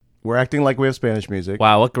We're acting like we have Spanish music.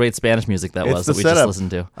 Wow, what great Spanish music that It's was the that we setup. just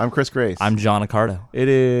listened to. I'm Chris Grace. I'm John Accardo. It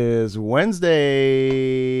is Wednesday,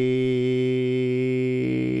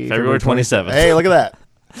 February 27th. Hey, look at that.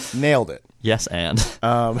 Nailed it. Yes, and.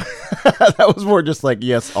 That was more just like,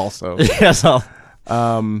 yes, also. Yes, I'll.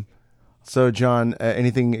 So, John,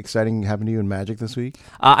 anything exciting happened to you in Magic this week?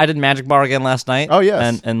 I did Magic Bar again last night. Oh,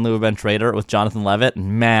 yes. And Lou Ben Trader with Jonathan Levitt.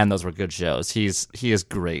 And man, those were good shows. He is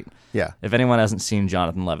great. Yeah. If anyone hasn't seen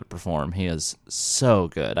Jonathan Levitt perform, he is so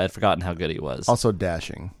good. I'd forgotten how good he was. Also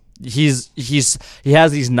dashing. He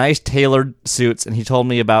has these nice tailored suits, and he told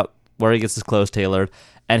me about where he gets his clothes tailored.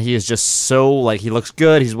 And he is just so, like, he looks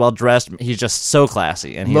good. He's well dressed. He's just so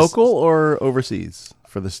classy. And he's, Local or overseas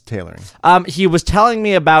for this tailoring? He was telling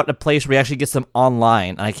me about a place where he actually gets them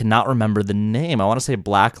online. And I cannot remember the name. I want to say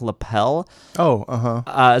Black Lapel. Oh, uh-huh.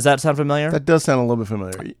 Does that sound familiar? That does sound a little bit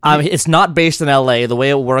familiar. It's not based in LA. The way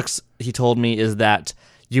it works, he told me, is that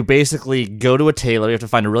you basically go to a tailor. You have to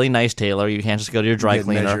find a really nice tailor. You can't just go to your dry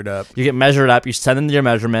cleaner. Measured up. You get measured up. You send them your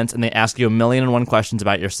measurements, and they ask you 1,000,001 questions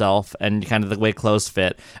about yourself and kind of the way clothes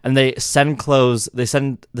fit. And they send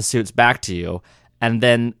the suits back to you, and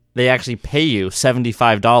then they actually pay you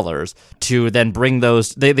 $75 to then bring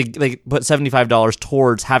those. They put $75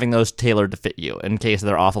 towards having those tailored to fit you in case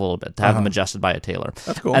they're off a little bit, to have them adjusted by a tailor.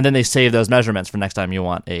 That's cool. And then they save those measurements for next time you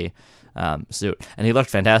want a suit. And he looked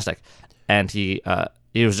fantastic, and he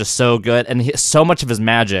was just so good, and so much of his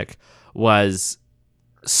magic was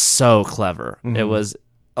so clever. Mm-hmm. It was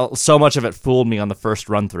so much of it fooled me on the first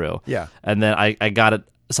run through. Yeah, and then I got it.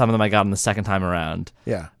 Some of them I got on the second time around.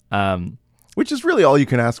 Yeah, which is really all you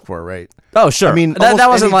can ask for, right? Oh, sure. I mean, that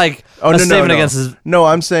wasn't like a statement against his. No,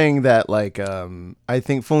 I'm saying that like I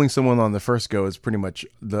think fooling someone on the first go is pretty much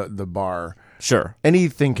the bar. Sure,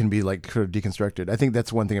 anything can be like sort of deconstructed. I think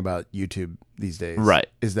that's one thing about YouTube these days, right?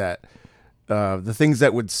 Is that the things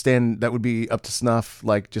that would be up to snuff,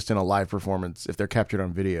 like just in a live performance, if they're captured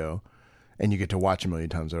on video, and you get to watch a million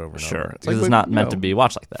times over and sure, over. Because it's not meant to be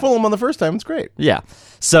watched like that. Fool them on the first time, it's great. Yeah.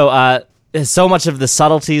 So much of the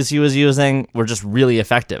subtleties he was using were just really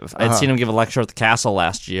effective. I'd seen him give a lecture at the castle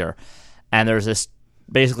last year, and there's this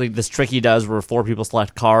trick he does where 4 people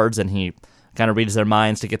select cards, and he kind of reads their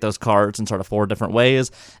minds to get those cards in sort of 4 different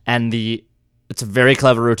ways. And it's a very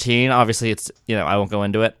clever routine. Obviously, it's I won't go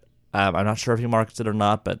into it. I'm not sure if he markets it or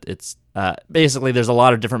not, but it's basically there's a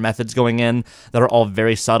lot of different methods going in that are all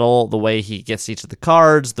very subtle. The way he gets each of the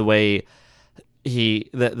cards, the way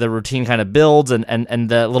the routine kind of builds, and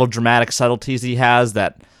the little dramatic subtleties he has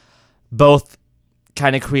that both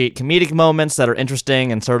kind of create comedic moments that are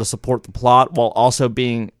interesting and sort of support the plot while also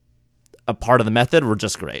being a part of the method were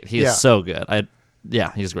just great. He is so good.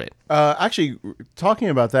 He's great. Actually, talking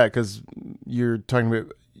about that, because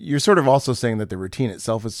you're sort of also saying that the routine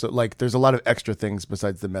itself is so, like, there's a lot of extra things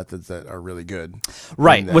besides the methods that are really good.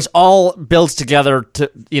 Right, which all builds together to,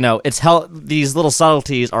 these little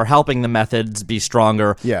subtleties are helping the methods be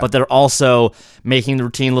stronger, but they're also making the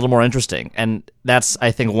routine a little more interesting. And that's, I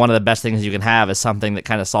think, one of the best things you can have is something that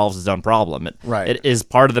kind of solves its own problem. It is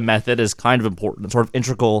part of the method, is kind of important. It's sort of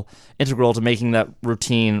integral to making that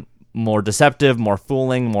routine more deceptive, more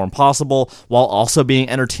fooling, more impossible, while also being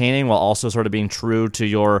entertaining, while also sort of being true to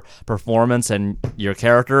your performance and your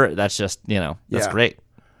character. That's just, that's great.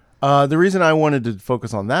 The reason I wanted to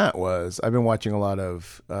focus on that was I've been watching a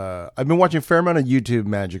fair amount of YouTube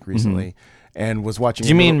magic recently, and was watching. Do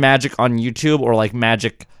you mean magic on YouTube or like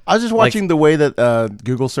magic? I was just watching the way that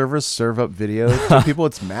Google servers serve up video to people.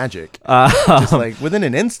 It's magic, just like within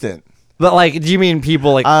an instant. But, like, do you mean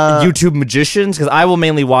people like YouTube magicians? Because I will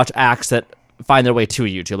mainly watch acts that find their way to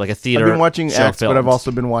YouTube, like a theater. I've been watching acts, filmed. but I've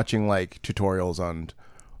also been watching, like, tutorials on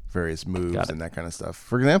various moves and that kind of stuff.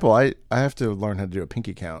 For example, I have to learn how to do a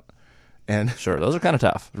pinky count. And sure, those are kind of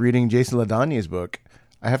tough. Reading Jason Ladagne's book,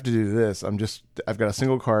 I have to do this. I've got a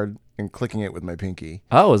single card and clicking it with my pinky.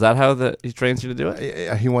 Oh, is that how he trains you to do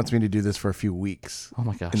it? He wants me to do this for a few weeks. Oh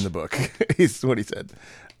my gosh. In the book. Is what he said.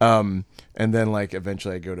 And then, like,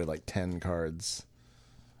 eventually I go to, like, 10 cards.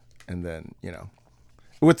 And then,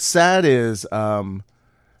 What's sad is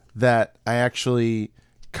that I actually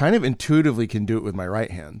kind of intuitively can do it with my right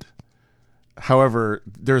hand. However,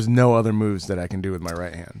 there's no other moves that I can do with my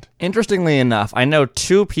right hand. Interestingly enough, I know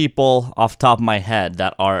 2 people off the top of my head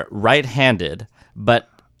that are right-handed, but...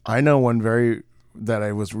 I know one that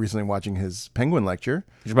I was recently watching his Penguin lecture.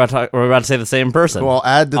 We're about to say the same person. Well,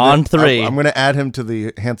 I'll add to on 3. I'm going to add him to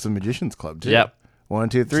the Handsome Magicians Club too. Yep. 1,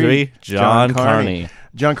 2, 3. John Carney.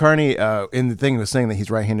 John Carney. In the thing, was saying that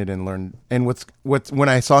he's right-handed and learned. And what's when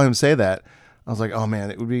I saw him say that, I was like, oh man,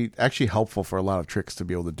 it would be actually helpful for a lot of tricks to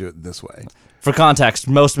be able to do it this way. For context,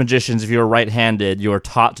 most magicians, if you're right-handed, you're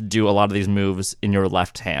taught to do a lot of these moves in your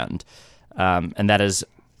left hand. And that is,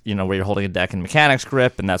 where you're holding a deck in mechanic's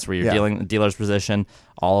grip, and that's where you're dealing dealer's position.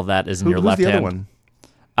 All of that is in your left hand. Who's the other one?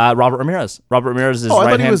 Robert Ramirez. Robert Ramirez is I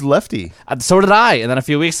right-handed. thought he was lefty. So did I. And then a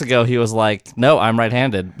few weeks ago, he was like, no, I'm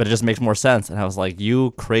right-handed, but it just makes more sense. And I was like,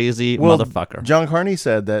 you crazy motherfucker. John Carney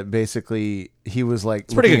said that basically he was like...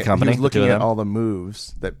 It's pretty good company. He was looking at all the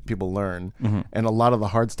moves that people learn, and a lot of the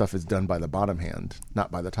hard stuff is done by the bottom hand, not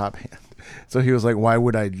by the top hand. So he was like, why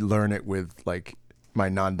would I learn it with like my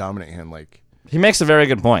non-dominant hand? Like, he makes a very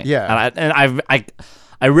good point. Yeah. And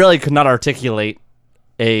I really could not articulate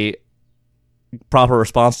a proper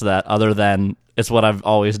response to that other than it's what I've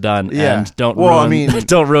always done. Yeah. And don't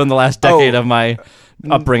ruin the last decade of my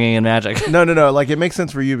upbringing in magic. No. Like, it makes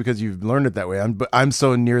sense for you because you've learned it that way. I'm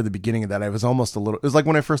so near the beginning of that. I was almost a little... It was like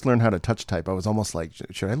when I first learned how to touch type, I was almost like,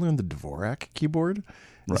 should I learn the Dvorak keyboard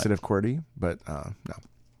instead of QWERTY? But no.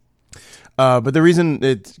 But the reason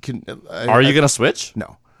it can... Are you going to switch?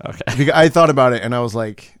 No. Okay. Because I thought about it and I was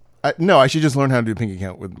like, no, I should just learn how to do pinky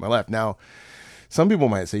count with my left. Now, some people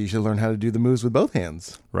might say you should learn how to do the moves with both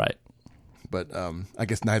hands. Right. But I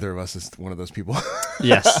guess neither of us is one of those people.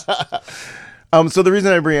 Yes. So the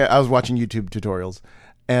reason I bring it, I was watching YouTube tutorials,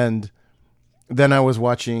 and then I was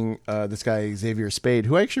watching this guy, Xavier Spade,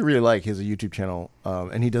 who I actually really like. He has a YouTube channel,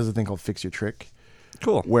 and he does a thing called Fix Your Trick.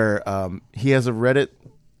 Cool. Where he has a Reddit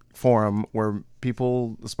forum where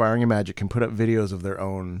people aspiring in magic can put up videos of their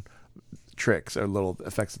own tricks or little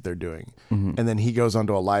effects that they're doing. And then he goes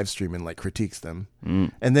onto a live stream and like critiques them.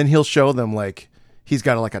 And then he'll show them like, he's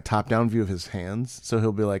got like a top-down view of his hands. So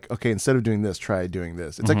he'll be like, okay, instead of doing this, try doing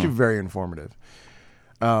this. It's actually very informative.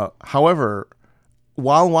 However,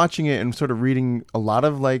 while watching it and sort of reading a lot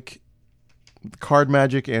of like card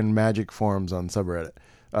magic and magic forums on subreddit,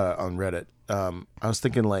 on Reddit, I was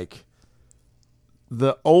thinking like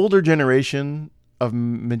the older generation of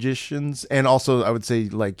magicians, and also I would say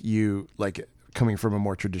like you, like coming from a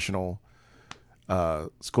more traditional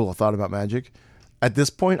school of thought about magic, at this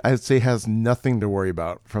point I'd say has nothing to worry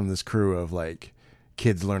about from this crew of like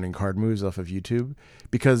kids learning card moves off of YouTube,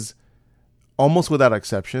 because almost without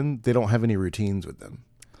exception they don't have any routines with them.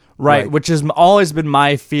 Right, like, which has always been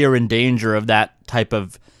my fear and danger of that type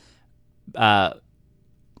of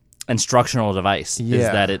instructional device, is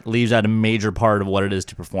that it leaves out a major part of what it is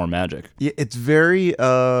to perform magic. Yeah, it's very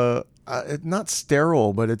not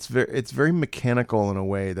sterile, but it's very mechanical in a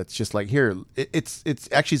way that's just like, here, it's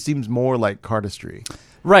actually seems more like cardistry.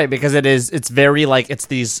 Right, because it's very like, it's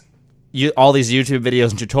these all these YouTube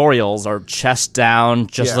videos and tutorials are chest down,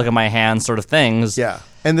 just look at my hands sort of things. Yeah.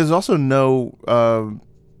 And there's also no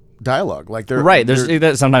dialogue. Like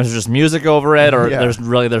there's sometimes there's just music over it, or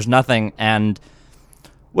there's nothing, and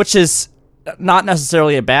which is not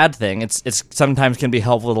necessarily a bad thing. It's sometimes can be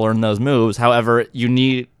helpful to learn those moves. However, you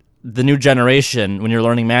need the new generation when you're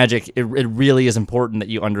learning magic. It really is important that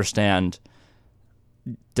you understand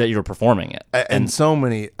that you're performing it. And so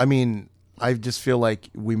many. I mean, I just feel like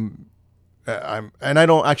and I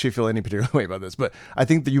don't actually feel any particular way about this, but I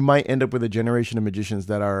think that you might end up with a generation of magicians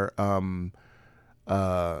that are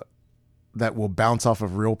that will bounce off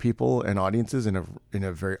of real people and audiences in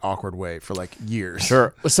a very awkward way for like years.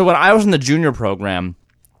 Sure. So when I was in the junior program,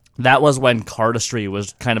 that was when cardistry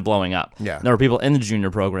was kind of blowing up. Yeah. There were people in the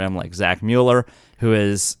junior program like Zach Mueller, who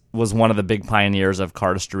was one of the big pioneers of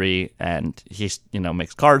cardistry, and he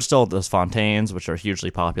makes cards still, does fontaines, which are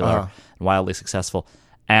hugely popular and wildly successful.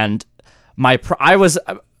 And I was,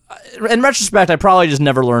 in retrospect, I probably just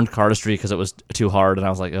never learned cardistry because it was too hard, and I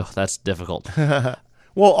was like, oh, that's difficult.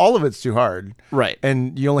 Well, all of it's too hard. Right.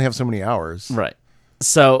 And you only have so many hours. Right.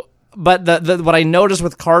 So, but what I noticed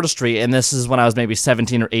with cardistry, and this is when I was maybe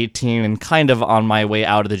 17 or 18 and kind of on my way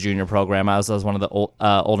out of the junior program, I was one of the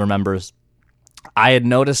older members, I had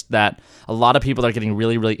noticed that a lot of people that are getting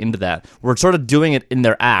really, really into that were sort of doing it in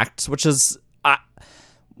their acts, which was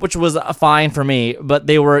fine for me, but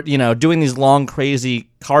they were, doing these long, crazy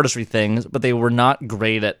cardistry things, but they were not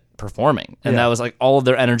great at performing, and that was like all of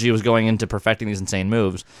their energy was going into perfecting these insane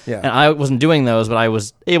moves. And I wasn't doing those, but I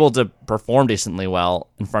was able to perform decently well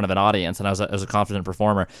in front of an audience, and I was a confident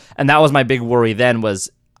performer. And that was my big worry then,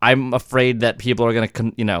 was I'm afraid that people are going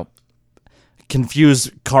to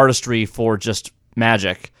confuse cardistry for just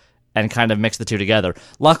magic and kind of mix the two together.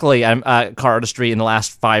 Luckily, cardistry in the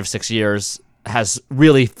last 5-6 years has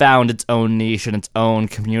really found its own niche and its own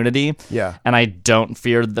community. Yeah. And I don't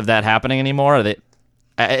fear that happening anymore.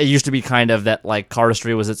 it used to be kind of that like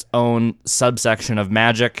cardistry was its own subsection of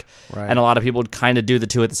Magic, Right. and a lot of people would kind of do the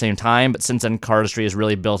two at the same time. But since then, cardistry has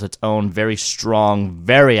really built its own very strong,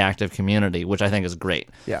 very active community, which I think is great.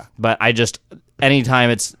 Yeah. But anytime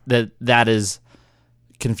it's that is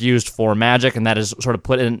confused for Magic and that is sort of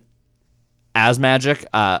put in as Magic,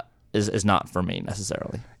 is not for me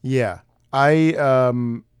necessarily. Yeah. I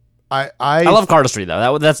love cardistry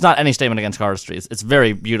though. That's not any statement against cardistry. It's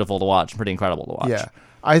very beautiful to watch, pretty incredible to watch. Yeah.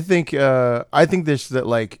 I think there's that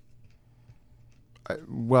like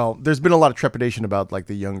well, there's been a lot of trepidation about like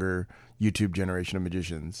the younger YouTube generation of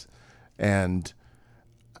magicians. And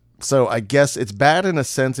so I guess it's bad in a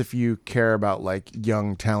sense if you care about like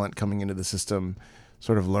young talent coming into the system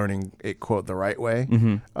sort of learning it, quote, the right way.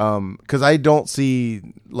 Because I don't see,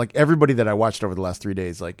 like, everybody that I watched over the last 3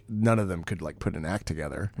 days, like, none of them could, like, put an act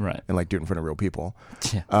together. Right. And, like, do it in front of real people.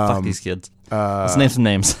 Yeah, fuck these kids. Let's name some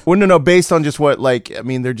names. Well, no, based on just what, like, I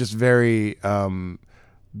mean, they're just very,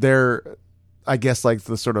 they're, I guess, like,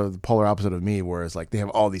 the sort of polar opposite of me, whereas, like, they have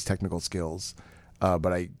all these technical skills, but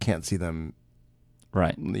I can't see them,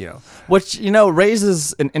 right. you know. Which,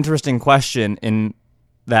 raises an interesting question in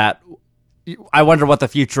that I wonder what the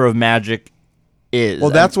future of Magic is. Well,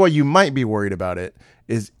 that's why you might be worried about it,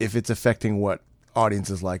 is if it's affecting what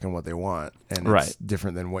audiences like and what they want, and it's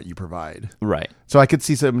different than what you provide. Right. So I could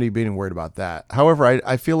see somebody being worried about that. However,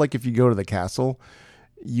 I feel like if you go to the castle,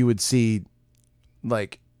 you would see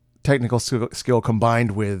like technical skill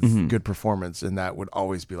combined with good performance, and that would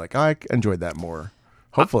always be like, I enjoyed that more.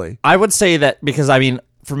 Hopefully. I would say that because, I mean,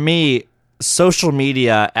 for me, social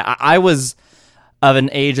media, I was of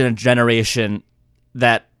an age and a generation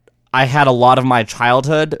that I had a lot of my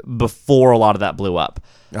childhood before a lot of that blew up.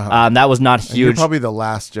 That was not huge. And you're probably the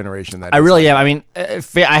last generation that I really am. I mean,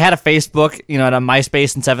 I had a Facebook, and a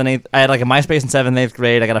MySpace in 7th, 8th. I had like a MySpace in 7th, 8th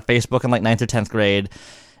grade. I got a Facebook in like 9th or 10th grade.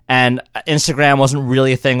 And Instagram wasn't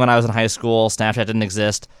really a thing when I was in high school. Snapchat didn't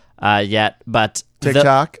exist yet. But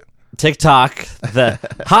TikTok, the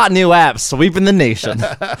hot new app sweeping the nation.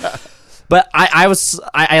 But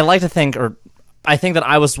I like to think, or I think that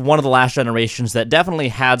I was one of the last generations that definitely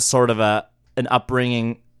had sort of an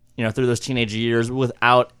upbringing, through those teenage years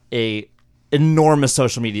without a enormous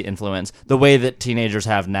social media influence the way that teenagers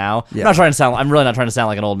have now. Yeah. I'm really not trying to sound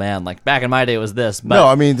like an old man. Like back in my day it was this. But, no,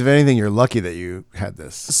 I mean, if anything, you're lucky that you had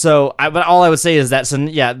this. So, but all I would say is that, so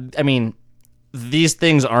yeah, I mean, these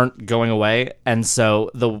things aren't going away. And so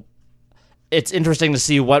it's interesting to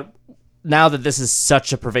see now that this is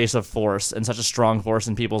such a pervasive force and such a strong force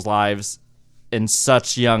in people's lives in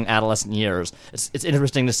such young adolescent years, it's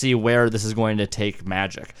interesting to see where this is going to take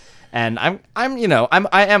Magic, and I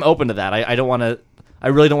am open to that. I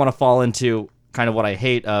really don't want to fall into kind of what I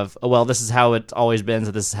hate of, oh, well, this is how it's always been,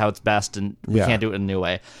 so this is how it's best, and we can't do it in a new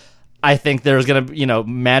way. I think there's gonna be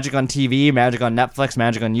Magic on TV, Magic on Netflix,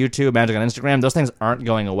 Magic on YouTube, Magic on Instagram. Those things aren't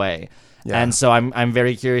going away, and so I'm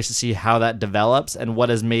very curious to see how that develops and what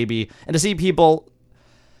is and to see people.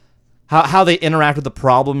 How they interact with the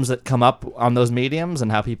problems that come up on those mediums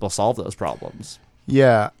and how people solve those problems.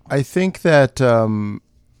 Yeah, I think that. No,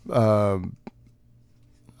 I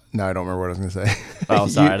don't remember what I was going to say. Oh,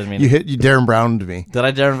 sorry, I didn't mean. You Darren Browned me. Did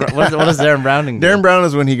I Darren? What is Darren Browning? Darren Brown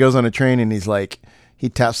is when he goes on a train and he's like, he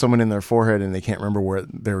taps someone in their forehead and they can't remember where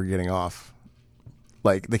they were getting off,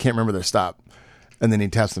 like they can't remember their stop. And then he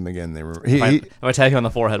taps them again. They remember. If I tap you on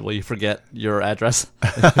the forehead, will you forget your address?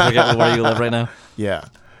 Forget where you live right now? Yeah.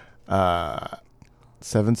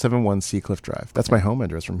 771 Seacliff Drive. That's my home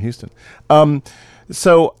address from Houston.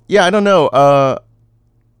 So yeah, I don't know.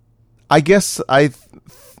 I guess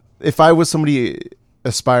if I was somebody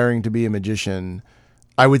aspiring to be a magician,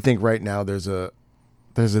 I would think right now there's a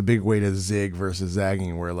big way to zig versus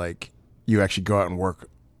zagging, where like you actually go out and work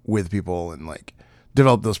with people and like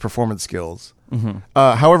develop those performance skills.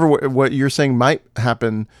 However, what you're saying might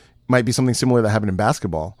be something similar that happened in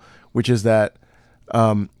basketball, which is that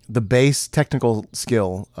the base technical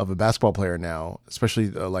skill of a basketball player now,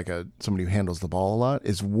 especially somebody who handles the ball a lot,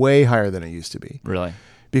 is way higher than it used to be. Really?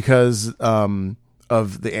 Because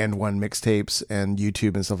of the And One mixtapes and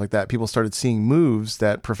YouTube and stuff like that, people started seeing moves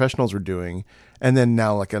that professionals were doing, and then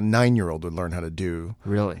now like a 9-year-old would learn how to do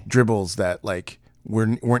dribbles that like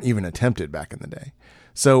weren't even attempted back in the day.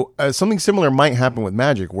 So something similar might happen with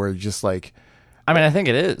Magic, where just like, I mean, I think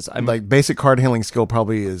it is. Like basic card handling skill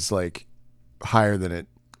probably is like higher than it,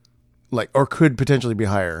 like, or could potentially be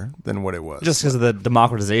higher than what it was. Just because of the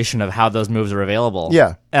democratization of how those moves are available.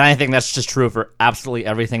 Yeah. And I think that's just true for absolutely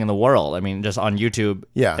everything in the world. I mean, just on YouTube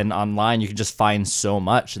and online, you can just find so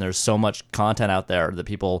much, and there's so much content out there that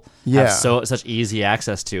people have such easy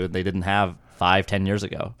access to they didn't have 5-10 years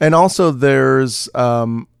ago. And also there's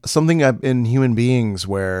something in human beings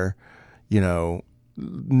where,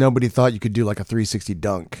 nobody thought you could do like a 360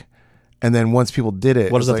 dunk. And then once people did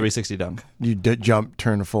it, what is a 360 dunk? You jump,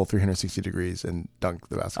 turn a full 360 degrees, and dunk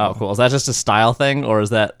the basketball. Oh, cool. Is that just a style thing, or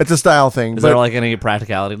is that? It's a style thing. Is there like any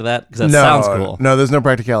practicality to that? Because that sounds cool. No, there's no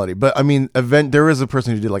practicality. But I mean, there was a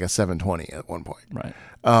person who did like a 720 at one point.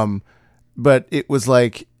 Right. But it was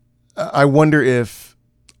like, I wonder if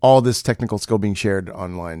all this technical skill being shared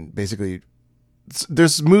online, basically,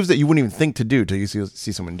 there's moves that you wouldn't even think to do till you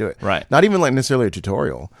see someone do it. Right. Not even like necessarily a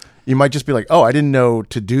tutorial. You might just be like, oh, I didn't know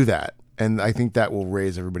to do that. And I think that will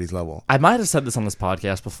raise everybody's level. I might have said this on this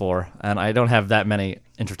podcast before, and I don't have that many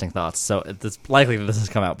interesting thoughts, so it's likely that this has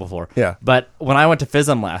come out before. Yeah. But when I went to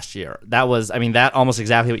FISM last year, that almost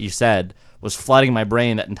exactly what you said was flooding my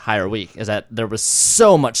brain that entire week, is that there was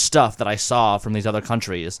so much stuff that I saw from these other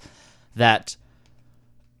countries that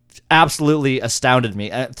absolutely astounded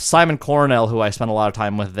me. Simon Coronel, who I spent a lot of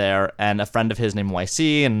time with there, and a friend of his named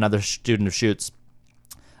YC, and another student of Shoots,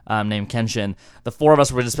 named Kenshin. The four of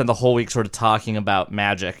us were to spend the whole week sort of talking about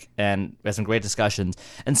Magic, and we had some great discussions.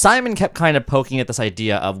 And Simon kept kind of poking at this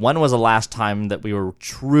idea of when was the last time that we were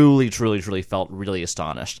truly felt really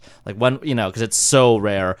astonished. Like when, because it's so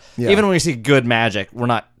rare. Yeah. Even when we see good Magic, we're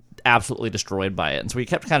not absolutely destroyed by it. And so we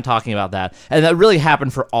kept kind of talking about that. And that really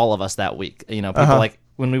happened for all of us that week. People like,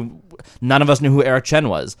 none of us knew who Eric Chen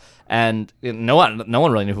was, and no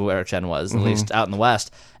one really knew who Eric Chen was, at least out in the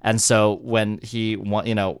West. And so when he won,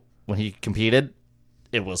 when he competed,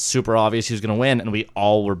 it was super obvious he was going to win, and we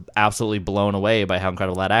all were absolutely blown away by how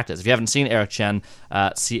incredible that act is. If you haven't seen Eric Chen,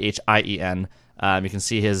 Chien, you can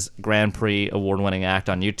see his Grand Prix award-winning act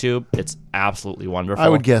on YouTube. It's absolutely wonderful. I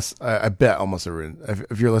would guess, I bet almost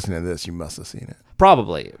if you're listening to this, you must have seen it.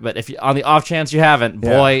 Probably, but if on the off chance you haven't,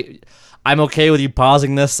 boy, I'm okay with you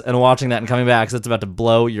pausing this and watching that and coming back, because it's about to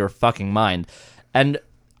blow your fucking mind. And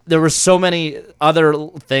there were so many other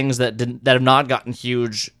things that have not gotten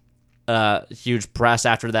huge press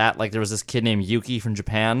after that. Like there was this kid named Yuki from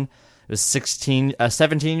Japan. It was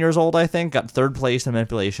 17 years old, I think, got third place in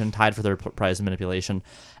manipulation, tied for third prize in manipulation,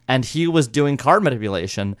 and he was doing card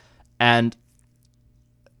manipulation, and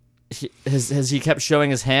he kept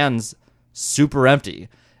showing his hands super empty.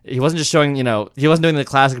 He wasn't just showing, he wasn't doing the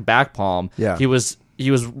classic back palm. Yeah. He was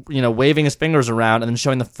waving his fingers around and then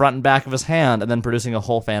showing the front and back of his hand and then producing a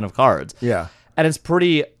whole fan of cards. Yeah. And it's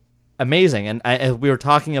pretty amazing. And we were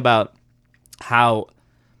talking about how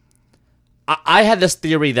I had this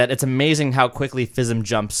theory that it's amazing how quickly FISM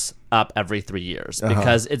jumps up every 3 years,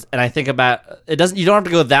 because I think about it, you don't have to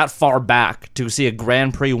go that far back to see a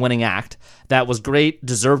Grand Prix winning act that was great,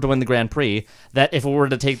 deserved to win the Grand Prix, that if we were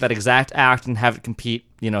to take that exact act and have it compete,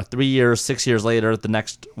 3 years, 6 years later, the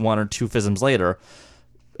next 1 or 2 FISMs later,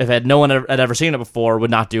 if no one had ever seen it before,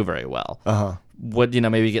 would not do very well. Would,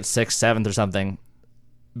 maybe get 6th, 7th or something.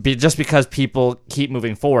 Just because people keep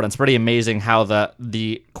moving forward. And it's pretty amazing how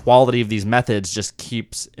the quality of these methods just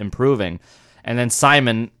keeps improving. And then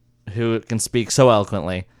Simon, who can speak so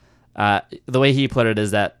eloquently, the way he put it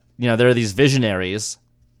is that, there are these visionaries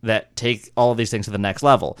that take all of these things to the next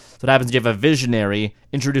level. So what happens is you have a visionary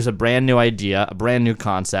introduce a brand new idea, a brand new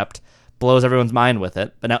concept, blows everyone's mind with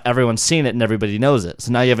it, but now everyone's seen it and everybody knows it.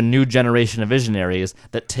 So now you have a new generation of visionaries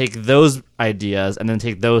that take those ideas and then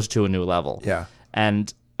take those to a new level. Yeah.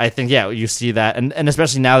 And I think, you see that, and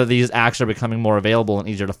especially now that these acts are becoming more available and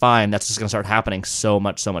easier to find, that's just going to start happening so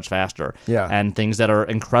much faster. Yeah. And things that are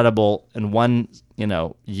incredible in one,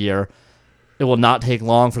 year, it will not take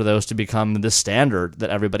long for those to become the standard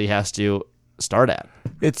that everybody has to start at.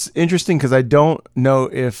 It's interesting because I don't know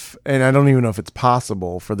and I don't even know if it's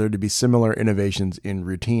possible for there to be similar innovations in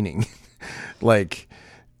routining. Like,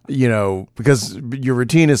 because your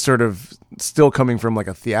routine is sort of still coming from like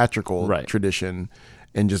a theatrical tradition,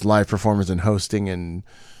 and just live performance and hosting and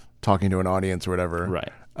talking to an audience or whatever.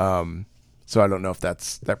 Right. So I don't know if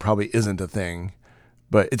that probably isn't a thing,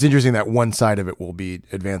 but it's interesting that one side of it will be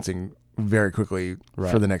advancing very quickly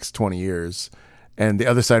for the next 20 years. And the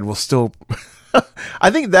other side will still,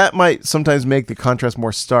 I think that might sometimes make the contrast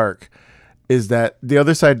more stark, is that the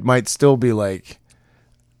other side might still be like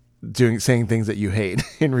saying things that you hate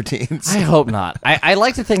in routines. I hope not. I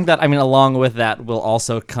like to think that, along with that will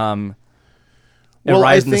also come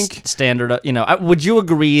rise in the standard. Would you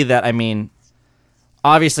agree that,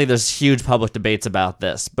 obviously there's huge public debates about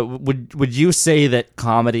this, but would you say that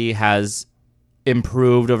comedy has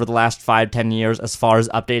improved over the last 5-10 years as far as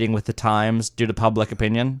updating with the times due to public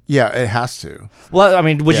opinion? Yeah, it has to. Well,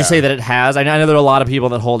 would you say that it has? I know there are a lot of people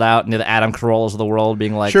that hold out, the Adam Carollas of the world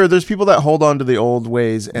being like... Sure, there's people that hold on to the old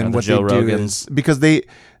ways, and what Joe they do Rogans. is... Because they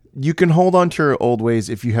you can hold on to your old ways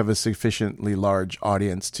if you have a sufficiently large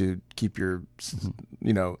audience to keep your,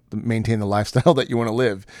 maintain the lifestyle that you want to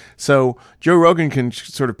live. So Joe Rogan can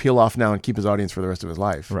sort of peel off now and keep his audience for the rest of his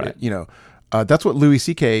life. Right. That's what Louis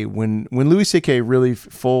C.K. When Louis C.K. really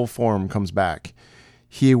full form comes back,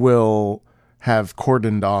 he will have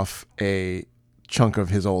cordoned off a chunk of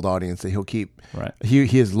his old audience that he'll keep. Right. He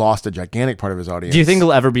has lost a gigantic part of his audience. Do you think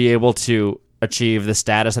he'll ever be able to achieve the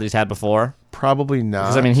status that he's had before? Probably not.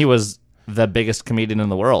 Because I mean, he was the biggest comedian in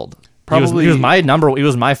the world. Probably he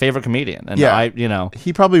was my favorite comedian. And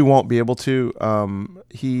he probably won't be able to.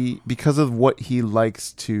 Because of what he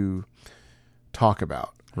likes to talk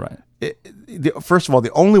about. Right. First of all,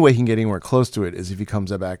 the only way he can get anywhere close to it is if he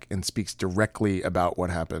comes back and speaks directly about what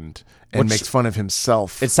happened and makes fun of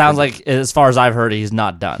himself. It sounds like, as far as I've heard, he's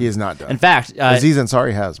not done. He is not done. In fact, Aziz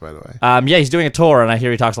Ansari has, by the way. Yeah, he's doing a tour, and I hear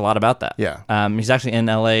he talks a lot about that. Yeah. He's actually in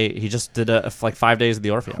L.A. He just did 5 days at the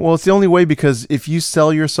Orpheum. Well, it's the only way, because if you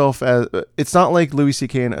sell yourself as... It's not like Louis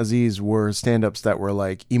C.K. and Aziz were stand-ups that were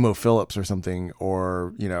like Emo Phillips or something,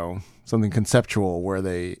 or, something conceptual where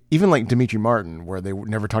they... Even like Dimitri Martin, where they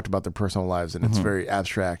never talked about their personal lives, and it's very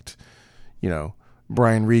abstract.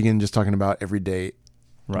 Brian Regan just talking about everyday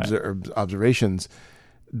observations.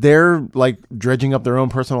 They're like dredging up their own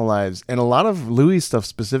personal lives, and a lot of Louis stuff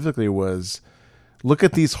specifically was, look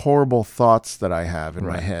at these horrible thoughts that I have in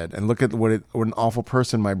my head, and look at what an awful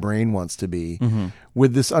person my brain wants to be,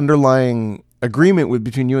 with this underlying agreement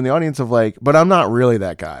between you and the audience of like, but I'm not really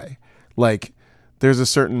that guy. Like, there's a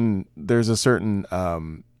certain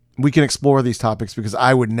we can explore these topics because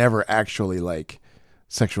I would never actually like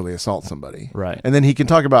sexually assault somebody. Right. And then he can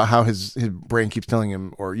talk about how his brain keeps telling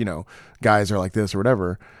him, or, guys are like this or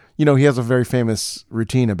whatever. He has a very famous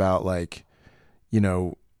routine about like,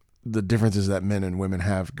 the differences that men and women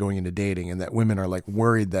have going into dating, and that women are like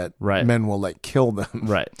worried that men will like kill them.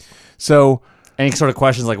 Right. So any sort of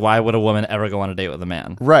questions like, why would a woman ever go on a date with a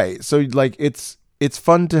man? Right. So like, it's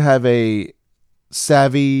fun to have a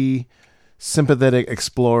savvy, sympathetic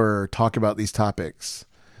explorer talk about these topics.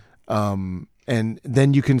 And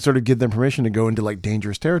then you can sort of give them permission to go into like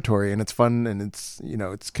dangerous territory, and it's fun, and it's,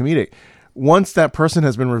 it's comedic. Once that person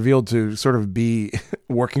has been revealed to sort of be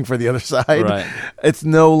working for the other side, it's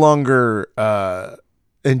no longer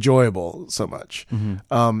enjoyable so much.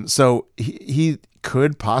 So he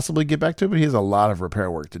could possibly get back to it, but he has a lot of repair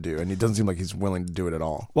work to do, and it doesn't seem like he's willing to do it at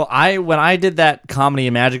all. Well, when I did that comedy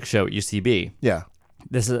and magic show at UCB,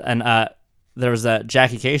 there was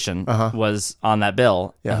Jackie Cation was on that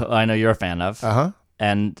bill, who I know you're a fan of,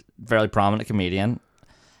 and fairly prominent comedian.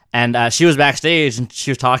 And she was backstage, and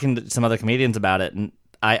she was talking to some other comedians about it, and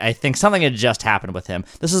I think something had just happened with him.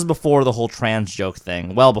 This is before the whole trans joke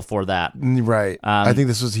thing, well before that. Right. I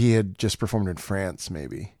think he had just performed in France,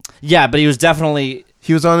 maybe. Yeah, but he was definitely...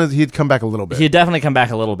 He'd come back a little bit. He had definitely come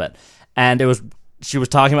back a little bit. And she was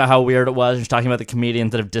talking about how weird it was. She was talking about the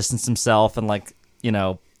comedians that have distanced himself, and like,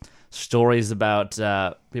 stories about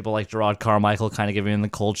people like Gerard Carmichael kind of giving him the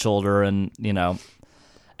cold shoulder, and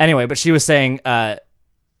anyway, but she was saying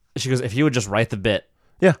she goes, if he would just write the bit,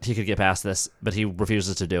 he could get past this, but he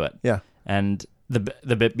refuses to do it. And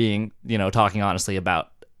the bit being, talking honestly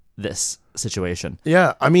about this situation.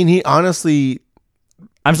 I mean, he honestly,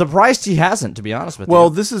 I'm surprised he hasn't, to be honest with you. Well,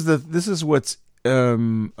 this is what's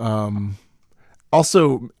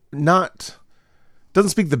also not... doesn't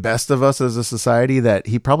speak the best of us as a society, that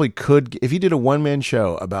he probably could, if he did a one-man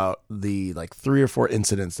show about the like 3 or 4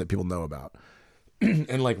 incidents that people know about,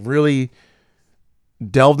 and like really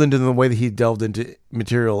delved into the way that he delved into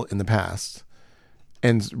material in the past,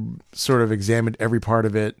 and sort of examined every part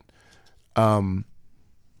of it.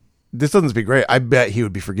 This doesn't speak great. I bet he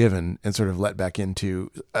would be forgiven and sort of let back into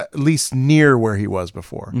at least near where he was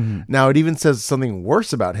before. Now, it even says something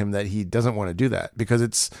worse about him, that he doesn't want to do that, because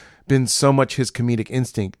it's been so much his comedic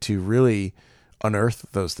instinct to really unearth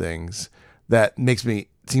those things that makes me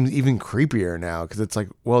seems even creepier now, because it's like,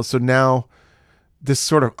 well, so now this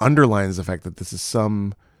sort of underlines the fact that this is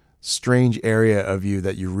some strange area of you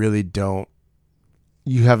that you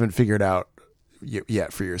haven't figured out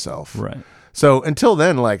yet for yourself. Right. So until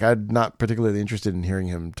then, like, I'm not particularly interested in hearing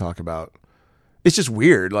him talk about... It's just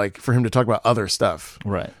weird, like, for him to talk about other stuff.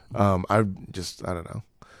 Right. I don't know.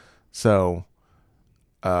 So,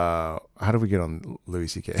 how did we get on Louis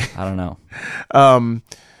C.K.? I don't know.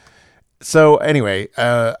 So anyway,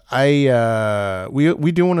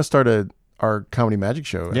 we do want to start our comedy magic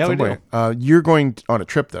show at some point. You're going on a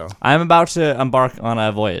trip, though. I'm about to embark on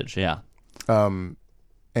a voyage, yeah.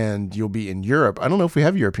 And you'll be in Europe. I don't know if we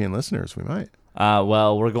have European listeners. We might.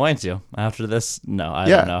 Well, we're going to after this. No, I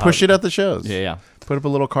don't know. Push it at the shows. Yeah. Put up a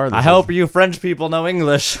little card. I hope you French people know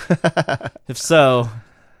English. If so.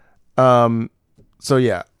 So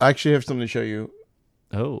yeah, I actually have something to show you.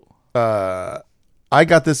 Oh. I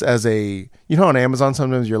got this as a, on Amazon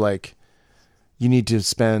sometimes you're like, you need to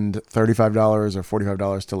spend $35 or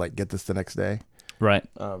 $45 to like get this the next day. Right.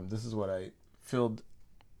 This is what I filled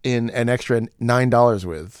in an extra $9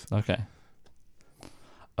 with. Okay.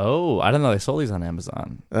 Oh, I didn't know they sold these on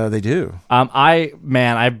Amazon. They do. I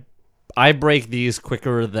break these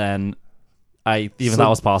quicker than I even thought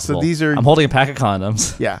was possible. So these are. I'm holding a pack of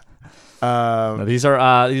condoms. Yeah. These are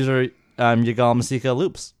Yigal Masika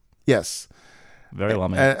loops. Yes. Very well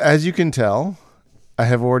made. As you can tell, I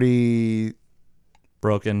have already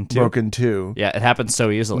broken two. Yeah, it happens so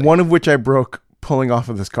easily. One of which I broke pulling off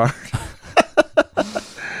of this card.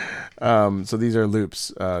 So these are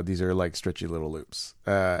loops. These are like stretchy little loops,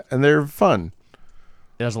 and they're fun.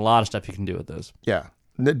 There's a lot of stuff you can do with those. Yeah.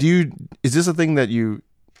 Is this a thing that you?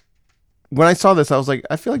 When I saw this, I was like,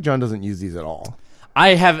 I feel like John doesn't use these at all.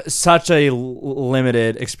 I have such a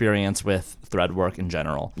limited experience with thread work in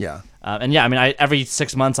general. Yeah. And yeah, I mean, every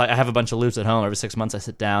 6 months, I have a bunch of loops at home. Every 6 months, I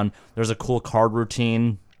sit down. There's a cool card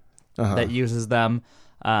routine that uses them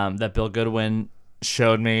that Bill Goodwin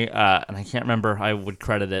showed me. And I can't remember. I would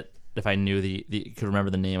credit it if I knew could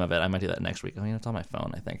remember the name of it. I might do that next week. I mean, it's on my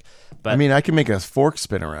phone, I think. But I mean, I can make a fork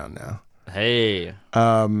spin around now. Hey.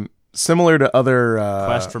 Similar to other...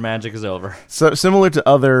 Quest for magic is over. So similar to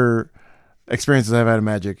other experiences I've had in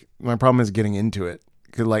Magic, my problem is getting into it.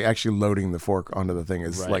 Because like actually loading the fork onto the thing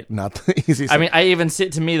is like not the easiest. I mean, I even see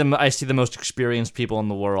I see the most experienced people in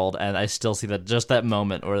the world, and I still see that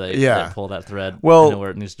moment where they pull that thread where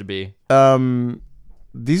it needs to be.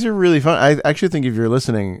 These are really fun. I actually think if you're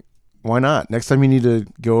listening, why not? Next time you need to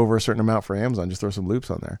go over a certain amount for Amazon, just throw some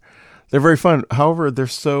loops on there. They're very fun. However, they're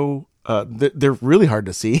so they're really hard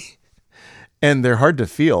to see. And they're hard to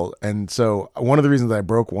feel. And so one of the reasons I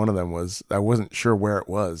broke one of them was I wasn't sure where it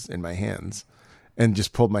was in my hands and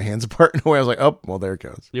just pulled my hands apart in a way. I was like, oh, well, there it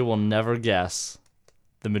goes. You will never guess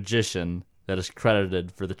the magician that is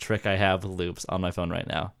credited for the trick I have with loops on my phone right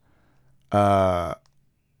now.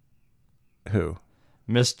 Who?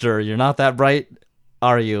 Mr. You're Not That Bright,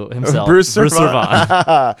 Are You? Himself. Bruce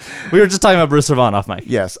Servan. We were just talking about Bruce Servan off mic.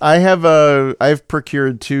 Yes. I've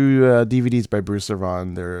procured 2 DVDs by Bruce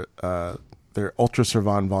Servan. They're Ultra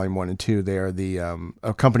Servan Volume 1 and 2. They are the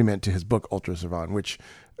accompaniment to his book, Ultra Servan, which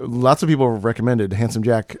lots of people recommended. Handsome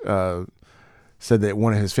Jack said that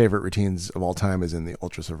one of his favorite routines of all time is in the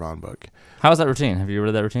Ultra Servan book. How is that routine? Have you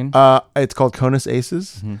read that routine? It's called Conus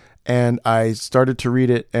Aces, and I started to read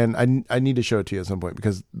it, and I need to show it to you at some point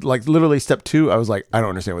because, like, literally step 2, I was like, I don't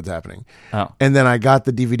understand what's happening. Oh. And then I got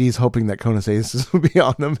the DVDs hoping that Conus Aces would be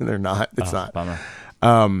on them, and they're not. It's not. Bummer.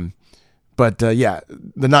 But yeah,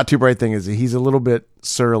 the not too bright thing is he's a little bit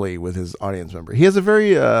surly with his audience member. He has a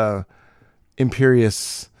very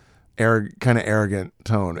imperious, kind of arrogant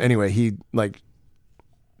tone. Anyway, he like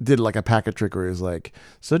did like a packet trick where he was like,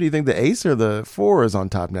 so do you think the ace or the 4 is on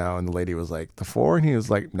top now? And the lady was like, the 4? And he was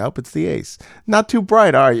like, nope, it's the ace. Not too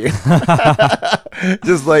bright, are you?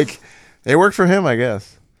 Just like, it worked for him, I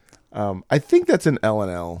guess. I think that's an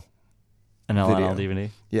L&L. An L&L DVD?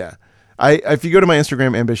 Yeah. If you go to my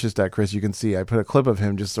Instagram, ambitious.chris, you can see I put a clip of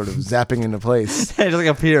him just sort of zapping into place. It just like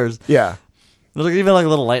appears. Yeah. There's like even like a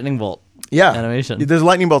little lightning bolt animation. There's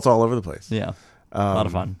lightning bolts all over the place. Yeah. A lot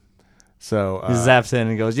of fun. So he zaps in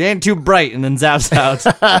and goes, you ain't too bright, and then zaps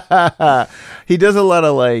out. He does a lot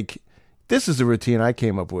of like, this is a routine I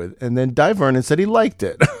came up with. And then Di Vernon said he liked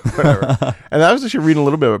it. Whatever. And I was actually reading a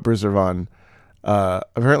little bit about Bruce Servan.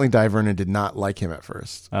 Apparently Di Vernon did not like him at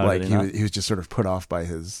first. He was just sort of put off by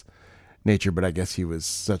his nature, but I guess he was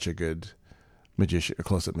such a good magician, a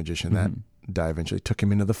close-up magician, that Di eventually took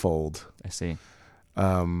him into the fold. I see.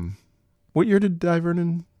 What year did Di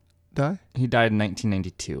Vernon die? He died in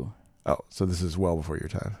 1992. Oh, so this is well before your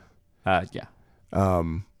time. Yeah.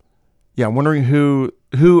 Yeah, I'm wondering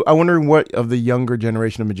I'm wondering what of the younger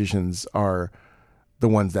generation of magicians are the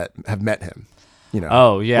ones that have met him. You know.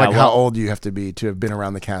 Oh, yeah. Like how old you have to be to have been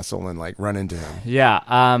around the castle and like run into him. Yeah.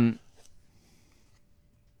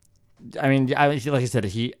 I mean, like I said,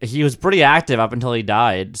 he was pretty active up until he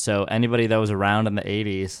died. So anybody that was around in the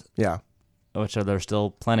 80s, yeah, which there's still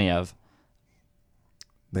plenty of,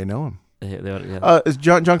 they know him. Yeah.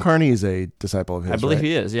 John Carney is a disciple of his. I believe right?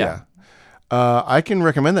 he is. Yeah. I can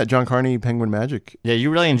recommend that John Carney Penguin Magic. Yeah, you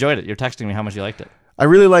really enjoyed it. You're texting me how much you liked it. I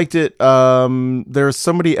really liked it. There's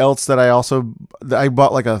somebody else that I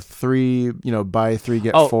bought like a 3, buy 3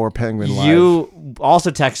 get 4 Penguin Live. You also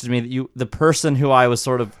texted me that the person who I was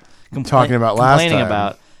sort of talking about last complaining time.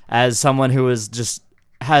 about as someone who is just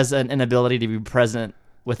has an inability to be present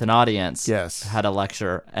with an audience. Yes. Had a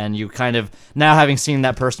lecture, and you kind of now having seen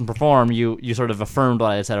that person perform, you sort of affirmed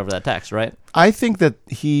what I had said over that text, right? I think that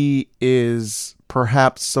he is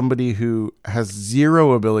perhaps somebody who has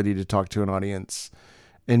zero ability to talk to an audience,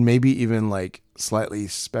 and maybe even like slightly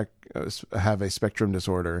have a spectrum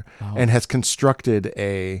disorder, and has constructed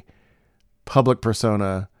a public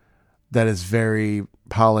persona that is very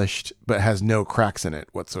polished but has no cracks in it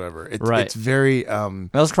whatsoever. It's very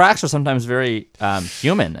those cracks are sometimes very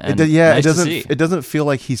human. And it doesn't feel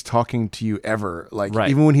like he's talking to you ever. Like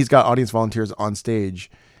even when he's got audience volunteers on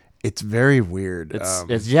stage, it's very weird.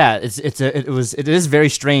 It is very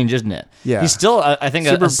strange, isn't it? Yeah, he's still I think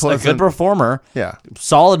a good performer. Yeah,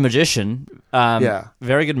 solid magician.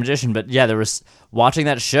 Very good magician. But yeah, there was watching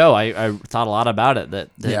that show. I thought a lot about it. That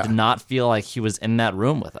did not feel like he was in that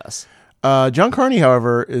room with us. John Carney,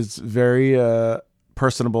 however, is very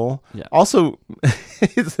personable. Yeah. Also,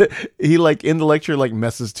 he like in the lecture like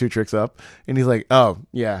messes two tricks up, and he's like, "Oh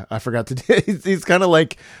yeah, I forgot to do." He's kind of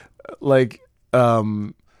like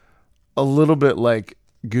a little bit like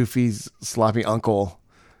Goofy's sloppy uncle,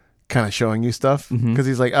 kind of showing you stuff because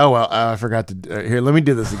he's like, "Oh well, I forgot to here. Let me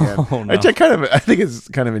do this again." Oh, no. Which I think is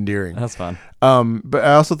kind of endearing. That's fun. But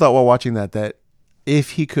I also thought while watching that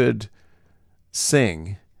if he could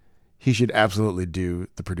sing, he should absolutely do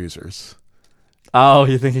the producers. Oh,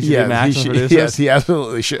 you think he should be Max and producers? Yes, he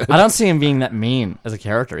absolutely should. I don't see him being that mean as a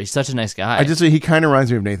character. He's such a nice guy. He kind of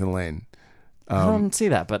reminds me of Nathan Lane. I don't see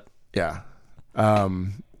that, but yeah.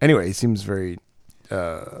 Anyway, he seems very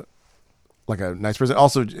like a nice person.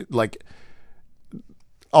 Also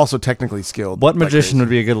technically skilled. What magician would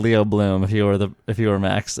be a good Leo Bloom if you were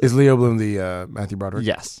Max? Is Leo Bloom the Matthew Broderick?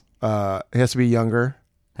 Yes. He has to be younger.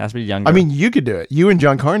 Has to be younger. I mean, you could do it. You and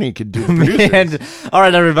John Carney could do the producers. All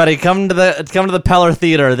right, everybody, come to the Peller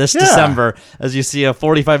Theater this December as you see a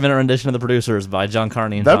 45-minute rendition of The Producers by John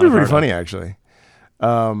Carney. And That'd John be pretty Ricardo. funny, actually.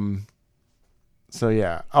 So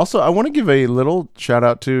yeah. Also, I want to give a little shout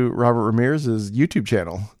out to Robert Ramirez's YouTube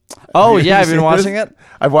channel. Oh yeah, I've been watching it.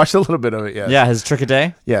 I've watched a little bit of it. Yes. Yeah, his trick a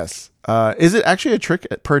day. Yes. Is it actually a trick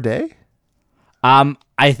per day?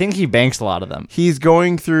 I think he banks a lot of them. He's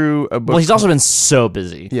going through a book. Well, he's also been so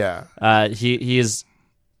busy. Yeah. He is.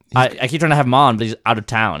 I keep trying to have him on, but he's out of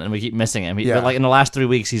town, and we keep missing him. But like in the last 3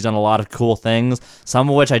 weeks, he's done a lot of cool things. Some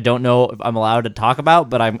of which I don't know if I'm allowed to talk about,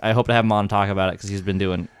 but I hope to have him on and talk about it because he's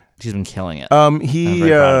been killing it.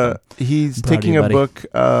 He's taking a book.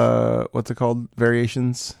 What's it called?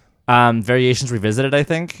 Variations. Variations Revisited, I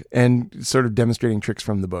think, and sort of demonstrating tricks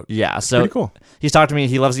from the book. Yeah, so pretty cool. He's talked to me.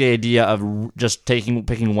 He loves the idea of just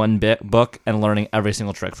picking one book and learning every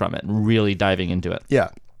single trick from it, and really diving into it. Yeah,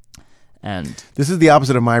 and this is the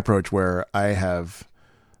opposite of my approach, where I have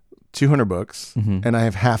 200 books and I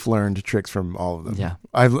have half learned tricks from all of them. Yeah,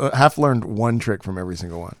 I've half learned one trick from every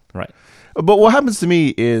single one. Right. But what happens to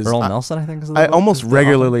me is Earl Nelson, I think. I almost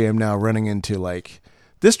regularly am now running into like,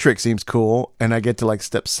 this trick seems cool, and I get to like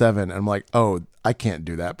step 7, and I'm like, oh, I can't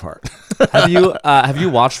do that part. Have you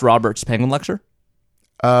watched Robert's Penguin lecture?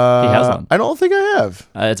 He has one. I don't think I have.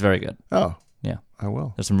 It's very good. Oh, yeah, I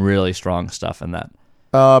will. There's some really strong stuff in that.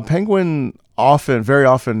 Penguin very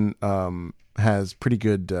often has pretty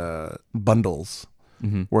good bundles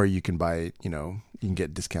where you can buy. You can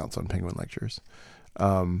get discounts on Penguin lectures.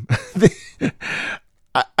 I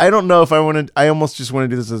don't know if I want to. I almost just want to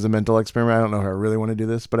do this as a mental experiment. I don't know if I really want to do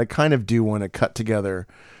this, but I kind of do want to cut together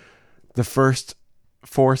the first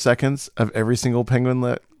 4 seconds of every single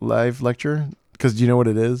Penguin live lecture. Because do you know what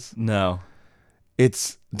it is? No.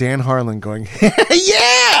 It's Dan Harlan going,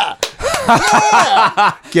 yeah!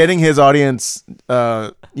 Getting his audience,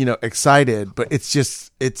 excited, but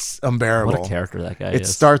it's unbearable. What a character that guy is. It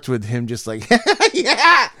starts with him just like,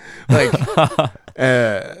 yeah! Like,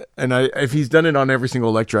 and if he's done it on every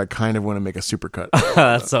single lecture, I kind of want to make a supercut.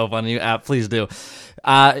 That's so funny. Please do.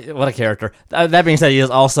 What a character. That being said, he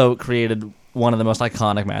has also created one of the most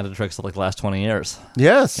iconic magic tricks of like the last 20 years.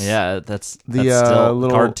 Yes. Yeah, that's still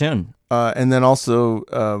little cartoon. And then also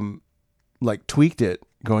tweaked it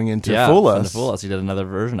going into Fool Us. Fool Us, he did another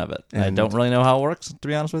version of it. And I don't really know how it works, to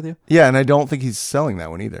be honest with you. Yeah, and I don't think he's selling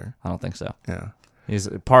that one either. I don't think so. Yeah. He's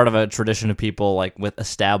part of a tradition of people like with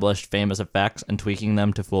established famous effects and tweaking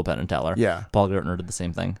them to fool Penn and Teller. Yeah. Paul Gertner did the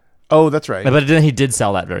same thing. Oh, that's right. But then he did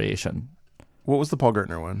sell that variation. What was the Paul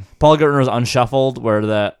Gertner one? Paul Gertner is Unshuffled,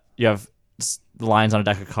 where you have lines on a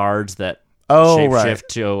deck of cards that shapeshift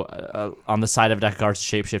to on the side of a deck of cards,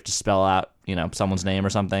 shapeshift to spell out someone's name or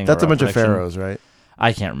something. That's or a bunch of prediction. pharaohs, right?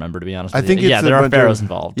 I can't remember, to be honest. I with think you. it's Yeah, a there are bunch pharaohs of-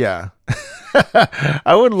 involved. Yeah.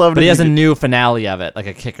 I would love to. But he has a new finale of it, like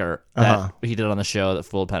a kicker that Uh-huh. he did on the show that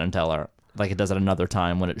fooled Penn and Teller. Like it does at another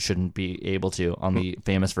time when it shouldn't be able to on the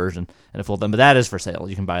famous version, and it fooled them. But that is for sale.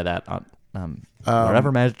 You can buy that on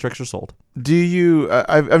wherever magic tricks are sold. Do you?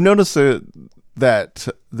 I've noticed that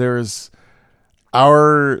there's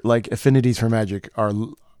our like affinities for magic are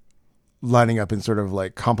lining up in sort of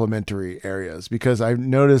like complementary areas, because I've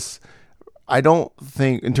noticed. I don't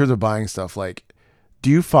think in terms of buying stuff, like, do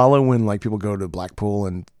you follow when like people go to Blackpool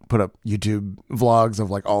and put up YouTube vlogs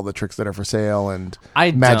of like all the tricks that are for sale and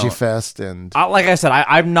I Magic don't. Fest and Like I said,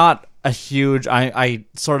 I'm not a huge. I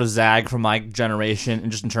sort of zag from my generation,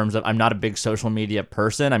 and just in terms of I'm not a big social media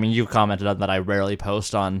person. I mean, you commented on that I rarely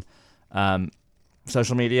post on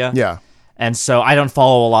social media. yeah, And so I don't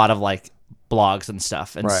follow a lot of like blogs and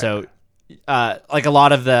stuff. And Right. so like a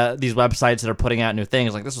lot of these websites that are putting out new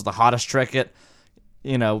things, like this was the hottest trick at,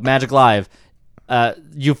 Magic Live.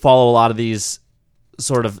 You follow a lot of these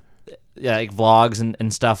sort of like vlogs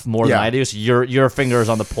and stuff more than Yeah. I do. So your finger is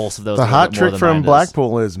on the pulse of those. the a little hot bit more trick than from mine is.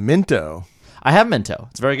 Blackpool is Minto. I have Minto.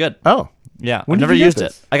 It's very good. Oh, Yeah, When I've did never you get used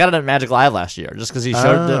this? it. I got it at Magic Live last year, just because he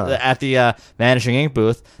showed it at the Vanishing Ink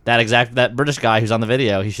booth. That British guy who's on the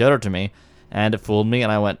video, he showed it to me, and it fooled me.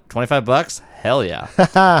 And I went, $25? Hell yeah!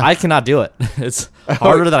 I cannot do it. It's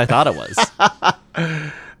harder than I thought it was.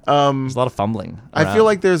 There's a lot of fumbling. I around, feel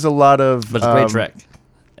like there's a lot of but it's a great trick.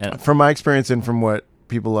 And from my experience and from what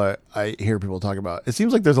people I hear people talk about. It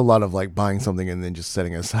seems like there's a lot of like buying something and then just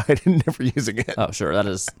setting it aside and never using it. oh, sure, that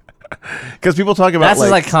is Because people talk about that's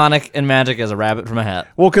like, as iconic in Magic as a rabbit from a hat.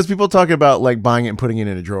 well, because people talk about like buying it and putting it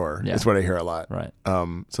in a drawer. Yeah. Is what I hear a lot. Right.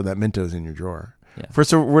 So that Minto's in your drawer. Yeah. For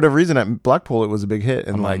whatever reason at Blackpool it was a big hit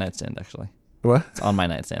and On my like nightstand, actually. what? It's on my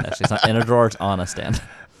nightstand, actually. It's not in a drawer. It's on a stand.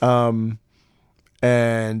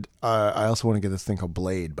 And I also want to get this thing called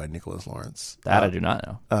Blade by Nicholas Lawrence. That I do not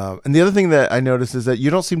know. And the other thing that I noticed is that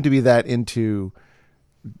you don't seem to be that into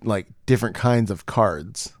like different kinds of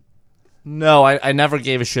cards. No, I never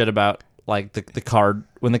gave a shit about like the card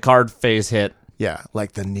when the card phase hit. Yeah,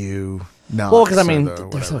 like the new Nox. Well, because I or mean the they're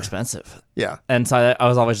so whatever. expensive, Yeah, and so I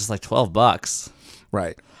was always just like $12.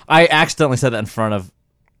 right. I accidentally said that in front of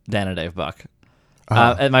Dan and Dave Buck.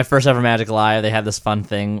 At my first ever Magic Live, they had this fun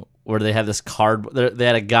thing where they had this card. They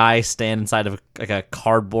had a guy stand inside of like a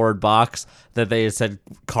cardboard box that they had said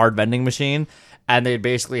card vending machine, and they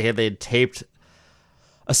basically they'd taped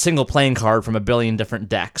a single playing card from a billion different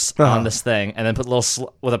decks on this thing, and then put a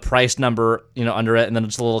little with a price number under it, and then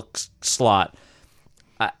just a little slot.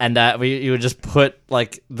 And you would just put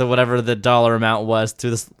like whatever the dollar amount was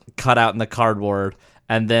through this cutout in the cardboard.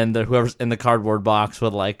 And then whoever's in the cardboard box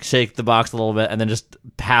would like shake the box a little bit and then just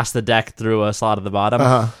pass the deck through a slot at the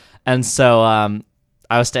bottom. And so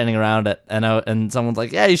I was standing around it, and someone's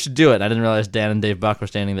like, "Yeah, you should do it." And I didn't realize Dan and Dave Buck were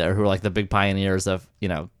standing there, who were like the big pioneers of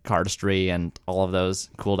cardistry and all of those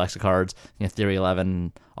cool decks of cards, Theory 11,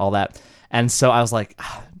 and all that. And so I was like,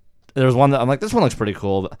 there was one that I'm like, this one looks pretty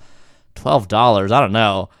cool, but $12, I don't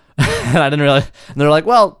know. And I didn't realize. And they're like,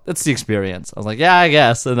 "Well, it's the experience." I was like, "Yeah, I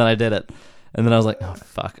guess." And then I did it. And then I was like, "Oh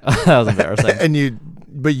fuck," that was embarrassing. And you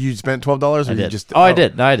spent $12, or I you did. just? I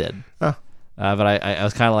did. No, I did. Oh. But I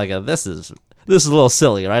was kind of like, this is a little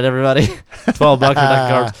silly, right, everybody? $12 for deck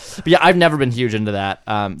cards. But yeah, I've never been huge into that.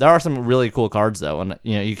 There are some really cool cards though, and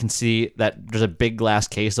you can see that there's a big glass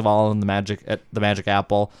case of all of them at the Magic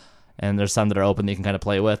Apple, and there's some that are open that you can kind of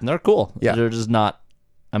play with, and they're cool. Yeah. They're just not.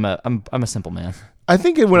 I'm a simple man. I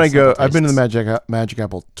think when I go, simple I've been to the tastes. Magic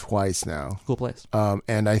Apple twice now. Cool place.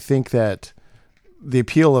 And I think that the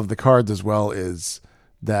appeal of the cards as well is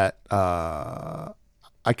that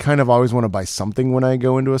I kind of always want to buy something when I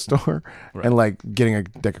go into a store, Right. and like getting a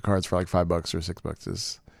deck of cards for like $5 or $6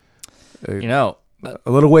 is a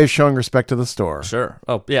little way of showing respect to the store. Sure.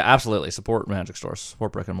 Oh yeah, absolutely. Support magic stores.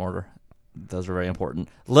 Support brick and mortar. Those are very important.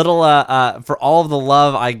 Little for all of the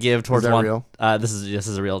love I give towards that one. real? This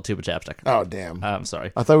is a real tube of chapstick. Oh damn! I'm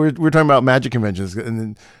sorry. I thought we were talking about magic conventions, and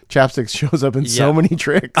then chapstick shows up in so Yeah. many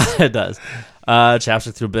tricks. It does.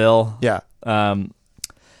 Chapstick through Bill. Yeah.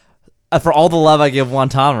 For all the love I give Juan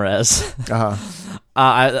Tamarez,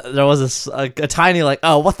 there was a tiny like,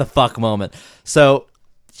 oh, what the fuck moment. So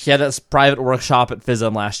he had this private workshop at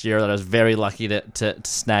FISM last year that I was very lucky to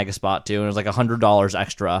snag a spot to, and it was like $100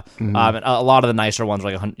 extra. And a lot of the nicer ones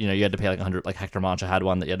were like, you had to pay like $100. Like Hector Mancha had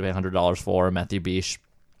one that you had to pay $100 for. Matthew Bish,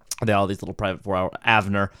 they had all these little private 4-hour.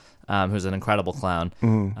 Avner, who's an incredible clown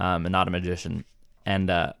and not a magician,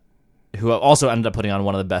 and who also ended up putting on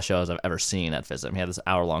one of the best shows I've ever seen at FISM. He had this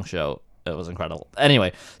hour-long show. It was incredible.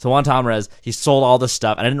 Anyway, so Juan Tamarez, he sold all this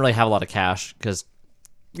stuff, and I didn't really have a lot of cash because,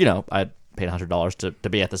 I paid $100 to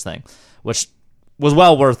be at this thing, which was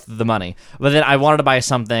well worth the money. But then I wanted to buy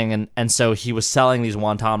something, and so he was selling these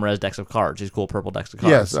Juan Tamariz decks of cards, these cool purple decks of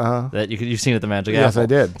cards. Yes, that you've seen at the Magic Yes, Apple. I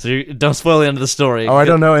did. So don't spoil the end of the story. Oh, I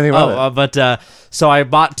don't know anything about it. But so I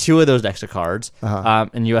bought 2 of those decks of cards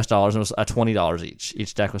in US dollars, and it was $20 each.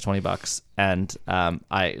 Each deck was $20, and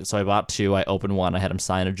I bought 2. I opened one. I had him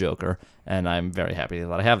sign a Joker, and I'm very happy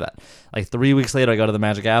that I have that. Like 3 weeks later, I go to the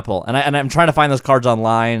Magic Apple, and I'm trying to find those cards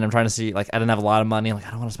online. And I'm trying to see, like, I didn't have a lot of money. Like,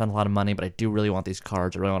 I don't want to spend a lot of money, but I do really want these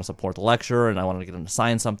cards. I really want to support the lecturer, and I wanted to get him to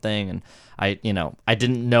sign something. And I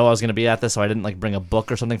didn't know I was going to be at this, so I didn't like bring a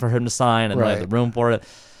book or something for him to sign, and I had the room for it.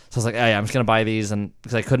 So I was like, hey, I'm just going to buy these, and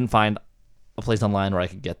because I couldn't find a place online where I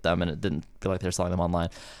could get them, and it didn't feel like they were selling them online.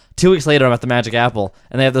 2 weeks later, I'm at the Magic Apple,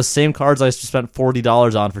 and they have those same cards I spent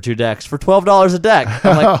 $40 on for 2 decks for $12 a deck.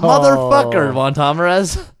 I'm like, motherfucker, Juan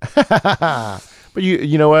Tamariz. But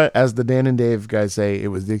you know what? As the Dan and Dave guys say, it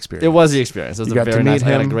was the experience. It was the experience. It was You a got very to meet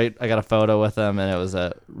nice. him. I got a photo with him, and it was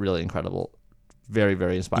a really incredible, very,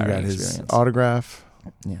 very inspiring You got his experience. autograph.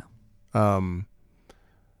 Yeah.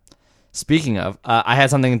 Speaking of, I had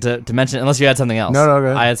something to mention. Unless you had something else. No, go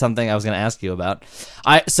ahead. I had something I was going to ask you about.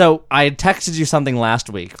 I had texted you something last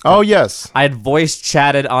week. Oh, yes. I had voice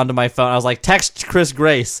chatted onto my phone. I was like, text Chris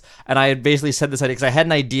Grace, and I had basically said this idea because I had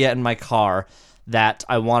an idea in my car that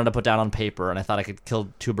I wanted to put down on paper, and I thought I could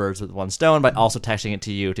kill 2 birds with 1 stone by also texting it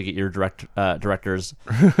to you to get your director's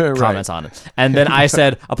comments on it. And then I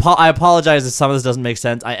said, I apologize if some of this doesn't make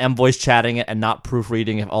sense. I am voice chatting it and not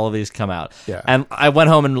proofreading if all of these come out. Yeah. And I went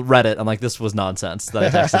home and read it. I'm like, this was nonsense that I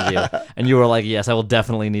texted you. And you were like, yes, I will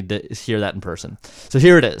definitely need to hear that in person. So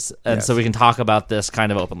here it is. And so we can talk about this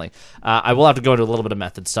kind of openly. I will have to go into a little bit of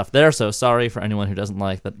method stuff there, so sorry for anyone who doesn't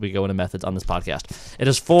like that we go into methods on this podcast. It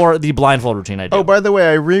is for the blindfold routine I do. Oh, by the way,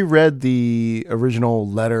 I reread the original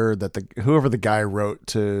letter that whoever the guy wrote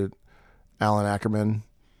to Alan Ackerman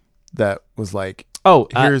that was like,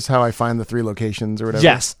 here's how I find the 3 locations or whatever.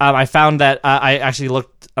 Yes. I found that. I actually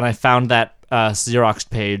looked, and I found that Xeroxed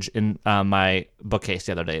page in my bookcase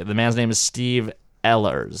the other day. The man's name is Steve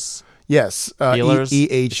Ehlers. Yes. Ehlers?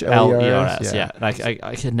 Ehlers. Yeah.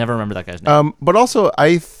 I could never remember that guy's name. But also,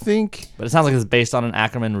 I think... But it sounds like it's based on an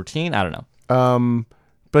Ackerman routine. I don't know.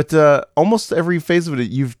 But almost every phase of it,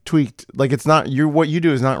 you've tweaked. Like, it's not what you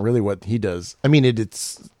do is not really what he does. I mean,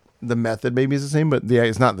 it's the method maybe is the same, but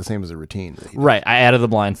it's not the same as a routine. Right. I added the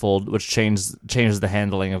blindfold, which changes the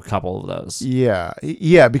handling of a couple of those. Yeah,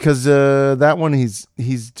 because that one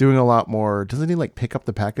he's doing a lot more. Doesn't he like pick up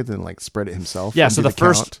the packets and like spread it himself? Yeah. So the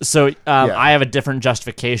first, count? I have a different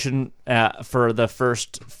justification for the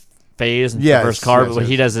first phase and the first card, but what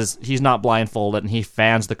he does is he's not blindfolded, and he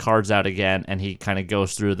fans the cards out again, and he kind of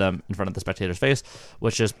goes through them in front of the spectator's face,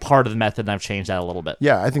 which is part of the method, and I've changed that a little bit.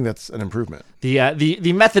 Yeah, I think that's an improvement.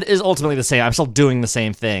 The method is ultimately the same. I'm still doing the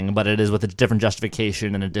same thing, but it is with a different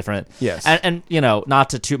justification and a different... Yes. And not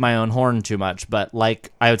to toot my own horn too much, but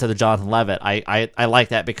like I would say to Jonathan Levitt, I like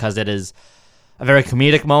that because it is a very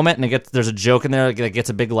comedic moment, and there's a joke in there that gets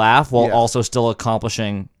a big laugh while also still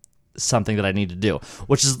accomplishing something that I need to do,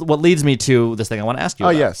 which is what leads me to this thing I want to ask you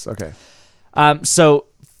about. Yes, okay. So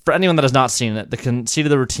for anyone that has not seen it, the conceit of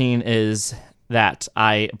the routine is that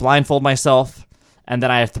I blindfold myself, and then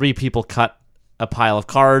I have 3 people cut a pile of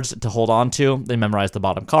cards to hold on to. They memorize the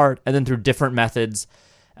bottom card, and then through different methods,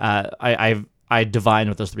 I divine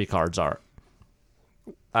what those 3 cards are.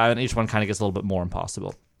 And each one kind of gets a little bit more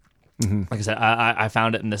impossible. Mm-hmm. Like I said, I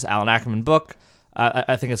found it in this Alan Ackerman book.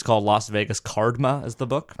 I think it's called Las Vegas Cardma is the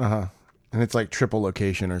book. And it's like triple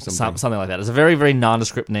location or something. Something like that. It's a very, very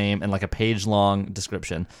nondescript name and like a page-long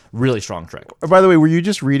description. Really strong trick. By the way, were you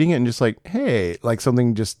just reading it and just like, hey, like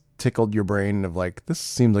something just tickled your brain of like, this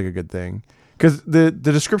seems like a good thing? Because the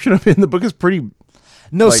description of it in the book is pretty...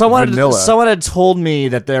 No, like, someone had told me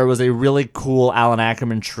that there was a really cool Alan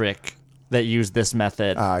Ackerman trick that used this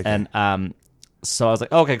method. Okay. And so I was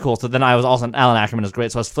like, okay, cool. So then I was also, Alan Ackerman is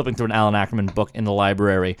great. So I was flipping through an Alan Ackerman book in the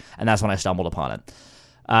library, and that's when I stumbled upon it.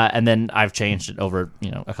 And then I've changed it over,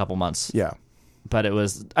 a couple months. Yeah. But it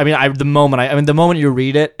was, the moment you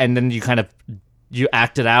read it and then you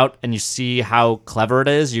act it out and you see how clever it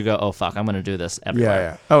is, you go, oh fuck, I'm going to do this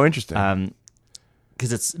everywhere. Yeah. Oh, interesting.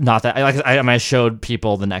 Because it's not that, I showed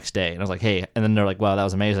people the next day and I was like, hey, and then they're like, wow, that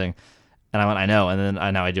was amazing. And I went, I know, and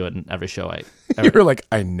then now I do it in every show. You were like,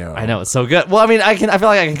 I know. I know, it's so good. Well, I feel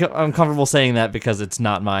like I'm comfortable saying that because it's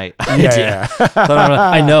not my idea. Yeah. So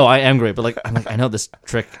I know I am great, but I know this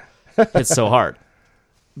trick hits so hard.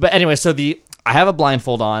 But anyway, so I have a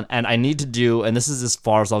blindfold on, and I need to do, and this is as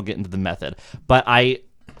far as I'll get into the method, but I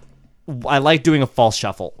like doing a false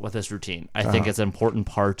shuffle with this routine. I think it's an important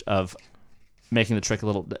part of making the trick a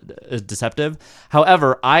little deceptive.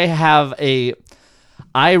 However, I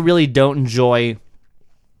really don't enjoy.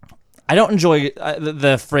 I don't enjoy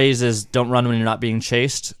the phrase is "don't run when you're not being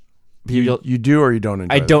chased." You do or you don't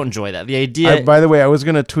enjoy I don't enjoy that. The idea... by the way, I was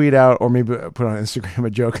going to tweet out or maybe put on Instagram a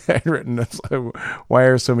joke I had written. That's like, why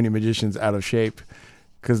are so many magicians out of shape?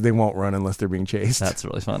 Because they won't run unless they're being chased. That's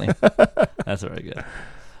really funny. That's very good.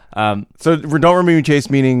 So don't run being chased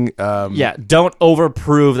meaning... don't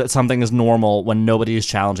overprove that something is normal when nobody is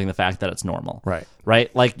challenging the fact that it's normal.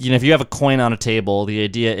 Right? Like, if you have a coin on a table, the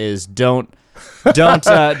idea is don't be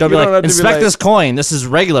like, inspect this coin. This is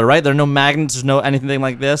regular, right? There are no magnets. There's no anything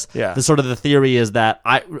like this. Yeah. The theory is that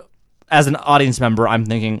as an audience member, I'm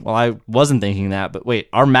thinking, well, I wasn't thinking that, but wait,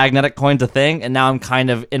 are magnetic coins a thing? And now I'm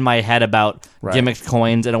kind of in my head about gimmicked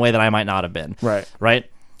coins in a way that I might not have been. Right.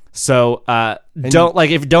 So you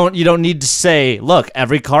don't need to say, look,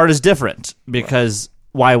 every card is different because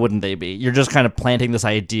why wouldn't they be? You're just kind of planting this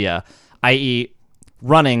idea, i.e.,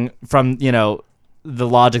 running from the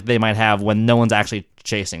logic they might have when no one's actually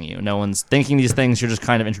chasing you. No one's thinking these things. You're just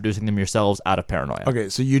kind of introducing them yourselves out of paranoia. Okay,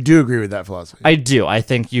 so you do agree with that philosophy? I do. I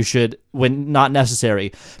think you should, when not necessary.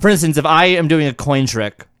 For instance, if I am doing a coin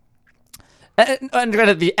trick, and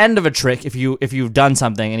at the end of a trick, if you've done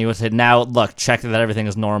something and you would say, now look, check that everything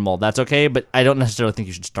is normal, that's okay, but I don't necessarily think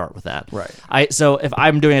you should start with that. Right. So if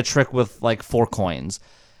I'm doing a trick with like 4 coins,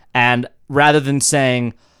 and rather than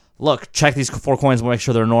saying, look, check these 4 coins, we'll make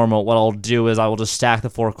sure they're normal, what I'll do is I will just stack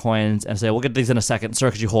the 4 coins and say, we'll get these in a second,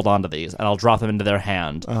 sir, could you hold on to these? And I'll drop them into their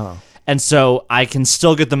hand. And so I can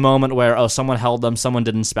still get the moment where, someone held them, someone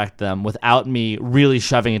did inspect them, without me really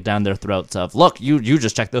shoving it down their throats of, look, you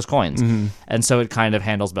just checked those coins. And so it kind of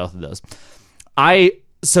handles both of those.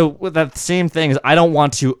 So with that same thing is I don't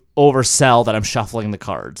want to oversell that I'm shuffling the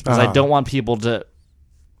cards, because I don't want people to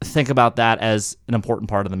think about that as an important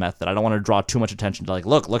part of the method. I don't want to draw too much attention to like,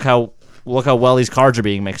 look how well these cards are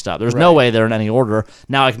being mixed up. There's no way they're in any order.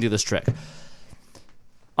 Now I can do this trick.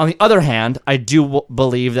 On the other hand, I do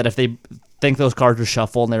believe that if they think those cards are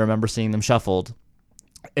shuffled and they remember seeing them shuffled,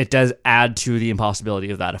 it does add to the impossibility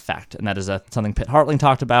of that effect. And that is something Pitt Hartling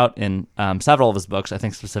talked about in several of his books, I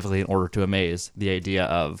think specifically in Order to Amaze, the idea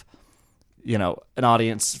of, an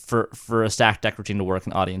audience, for a stacked deck routine to work,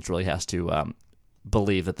 an audience really has to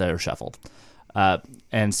believe that they're shuffled.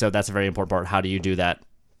 And so that's a very important part. How do you do that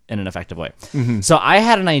in an effective way? So I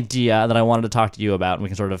had an idea that I wanted to talk to you about, and we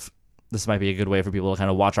can this might be a good way for people to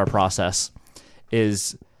kind of watch our process,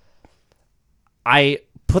 is I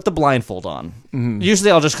put the blindfold on.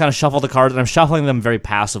 Usually I'll just kind of shuffle the cards, and I'm shuffling them very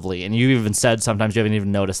passively, and you even said sometimes you haven't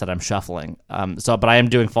even noticed that I'm shuffling. But I am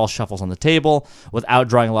doing false shuffles on the table without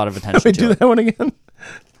drawing a lot of attention to it. Do that one again?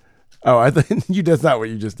 Oh, I thought that's not what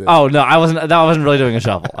you just did. Oh no, I wasn't really doing a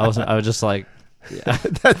shuffle. I was just like, yeah.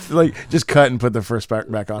 That's like just cut and put the first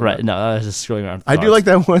back on. Right. No, I was just scrolling around. I do like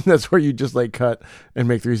that one. That's where you just like cut and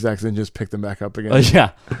make 3 stacks and just pick them back up again.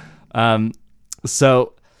 Yeah.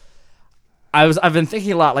 So I've been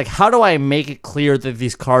thinking a lot, like, how do I make it clear that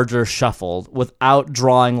these cards are shuffled without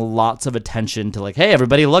drawing lots of attention to like, hey,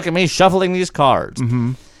 everybody, look at me shuffling these cards.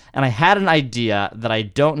 And I had an idea that I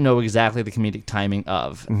don't know exactly the comedic timing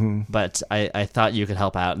of, but I thought you could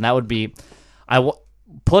help out, and that would be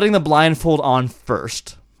putting the blindfold on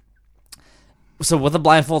first. So with the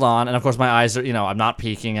blindfold on, and of course my eyes are, I'm not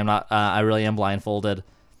peeking, I really am blindfolded.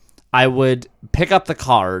 I would pick up the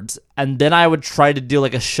cards, and then I would try to do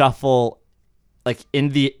like a shuffle, like in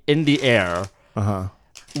the air,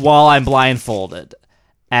 while I'm blindfolded,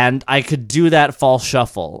 and I could do that false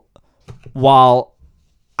shuffle while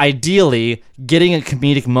ideally getting a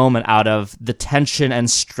comedic moment out of the tension and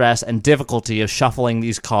stress and difficulty of shuffling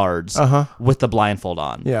these cards with the blindfold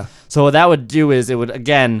on. Yeah. So what that would do is they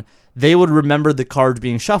would remember the cards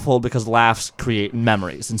being shuffled because laughs create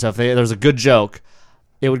memories. And so if there's a good joke,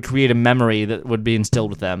 it would create a memory that would be instilled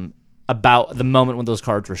with them about the moment when those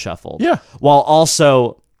cards were shuffled. Yeah. While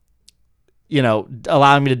also,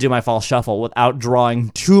 allowing me to do my false shuffle without drawing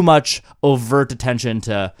too much overt attention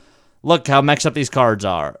to, look how mixed up these cards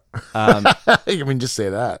are. I mean, just say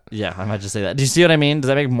that. Yeah, I might just say that. Do you see what I mean? Does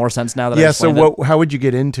that make more sense now that I explained so how would you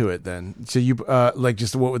get into it then? So you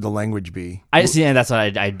just what would the language be? I see, and that's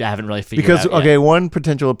what I haven't really figured out. Because yet. One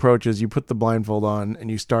potential approach is you put the blindfold on and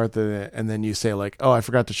you start and then you say like, oh, I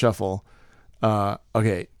forgot to shuffle.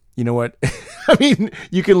 Okay, you know what? I mean,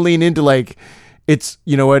 you can lean into like, it's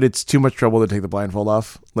too much trouble to take the blindfold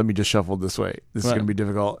off. Let me just shuffle this way. This is going to be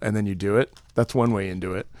difficult, and then you do it. That's one way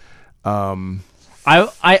into it. I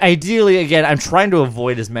ideally, again, I'm trying to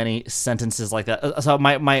avoid as many sentences like that. So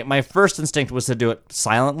my first instinct was to do it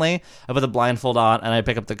silently. I put the blindfold on and I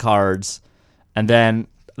pick up the cards, and then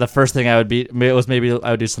the first thing I would be was maybe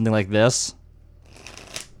I would do something like this.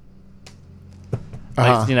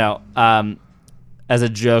 Like, as a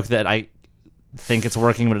joke that I think it's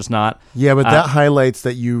working, but it's not. Yeah, but that highlights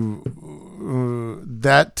that you.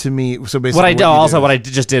 That to me, so basically, what I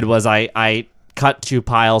just did was I cut two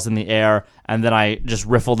piles in the air, and then I just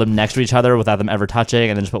riffled them next to each other without them ever touching,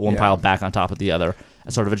 and then just put one pile back on top of the other,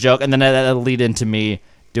 as sort of a joke, and then that'll lead into me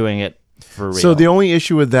doing it for real. So the only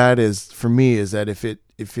issue with that is, for me, is that if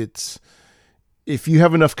you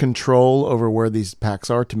have enough control over where these packs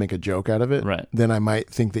are to make a joke out of it, right, then I might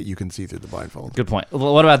think that you can see through the blindfold. Good point.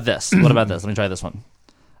 Well, what about this? Let me try this one.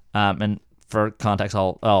 And for context,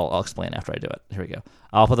 I'll explain after I do it. Here we go.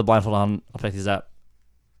 I'll put the blindfold on. I'll pick these up.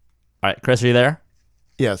 All right, Chris, are you there?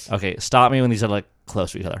 Yes. Okay, stop me when these are like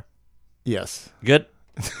close to each other. Yes. Good?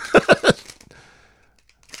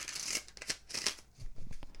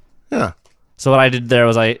 Yeah. So what I did there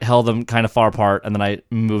was I held them kind of far apart, and then I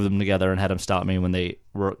moved them together and had them stop me when they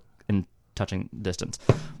were in touching distance.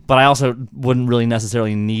 But I also wouldn't really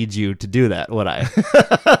necessarily need you to do that, would I?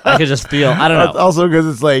 I could just feel, I don't know. Also, because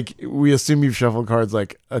it's like, we assume you've shuffled cards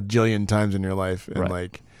like a jillion times in your life. And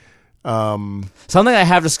right. Something I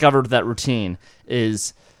have discovered with that routine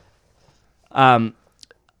is I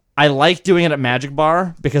like doing it at Magic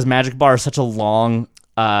Bar, because Magic Bar is such a long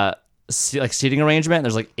seating arrangement.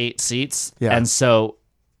 There's like 8 seats. Yeah. And so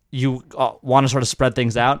you want to sort of spread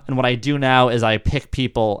things out. And what I do now is I pick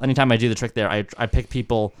people. Anytime I do the trick there, I pick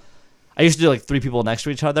people. I used to do like 3 people next to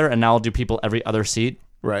each other, and now I'll do people every other seat.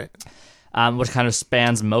 Right. Which kind of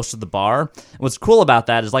spans most of the bar. And what's cool about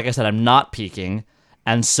that is, like I said, I'm not peeking.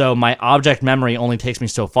 And so my object memory only takes me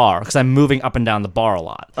so far, because I'm moving up and down the bar a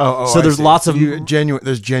lot. So there's lots of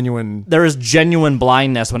there is genuine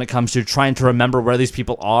blindness when it comes to trying to remember where these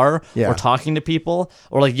people are, or talking to people.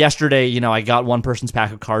 Or like yesterday, I got one person's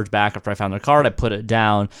pack of cards back after I found their card. I put it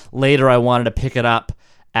down. Later, I wanted to pick it up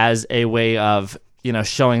as a way of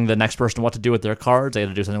showing the next person what to do with their cards. They had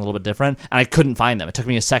to do something a little bit different, and I couldn't find them. It took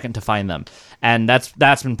me a second to find them, and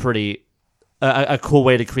that's been pretty. A cool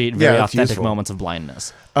way to create very authentic moments of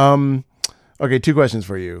blindness. Okay, 2 questions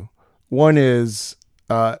for you. One is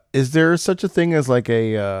there such a thing as like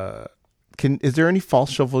is there any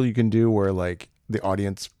false shuffle you can do where like the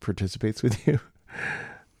audience participates with you?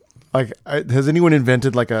 Like, has anyone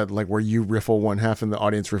invented like where you riffle one half and the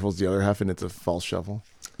audience riffles the other half and it's a false shuffle?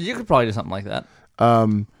 You could probably do something like that.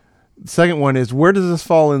 Second one is, where does this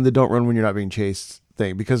fall in the don't run when you're not being chased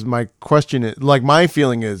thing? Because my question is, like, my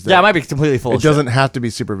feeling is that it might be completely full of shit. It doesn't have to be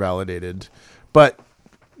super validated, but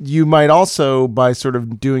you might also, by sort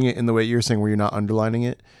of doing it in the way you're saying, where you're not underlining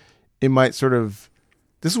it, it might sort of,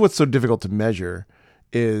 this is what's so difficult to measure,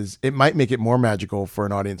 is it might make it more magical for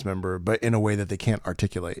an audience member, but in a way that they can't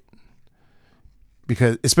articulate.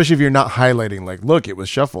 Because especially if you're not highlighting, like, look, it was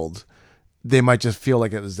shuffled, they might just feel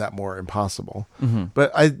like it was that more impossible. Mm-hmm.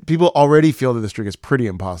 But people already feel that this trick is pretty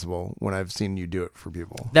impossible when I've seen you do it for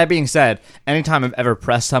people. That being said, anytime I've ever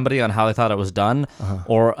pressed somebody on how they thought it was done,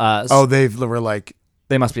 or they were like,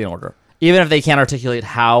 they must be in order, even if they can't articulate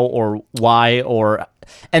how or why, or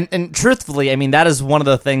and truthfully, I mean, that is one of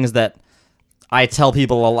the things that I tell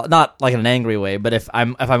people a lot, not like in an angry way, but if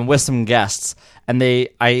I'm with some guests and they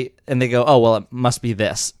go, oh well, it must be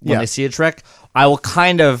this, when they see a trick, I will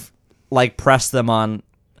kind of like press them on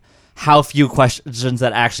how few questions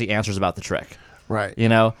that actually answers about the trick. Right.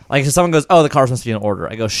 Like if someone goes, oh, the cards must be in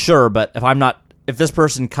order. I go, sure, but if this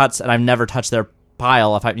person cuts and I've never touched their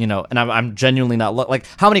pile, if and I'm genuinely not like,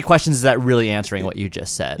 how many questions is that really answering what you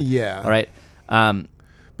just said? Yeah. All right.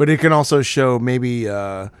 But it can also show maybe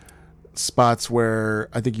spots where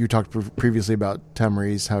I think you talked previously about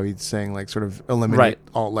Tamariz, how he's saying like sort of eliminate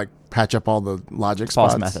all, like patch up all the logic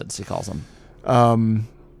false spots. Methods, he calls them.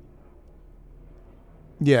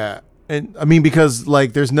 Yeah. And I mean, because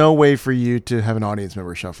like there's no way for you to have an audience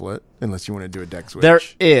member shuffle it unless you want to do a deck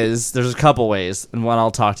switch. There's a couple ways, and one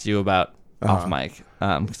I'll talk to you about off mic,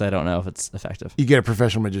 because I don't know if it's effective. You get a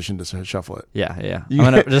professional magician to shuffle it. Yeah. I'm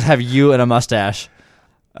going to just have you and a mustache.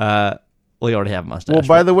 Well, you already have a mustache. Well,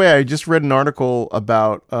 by the way, I just read an article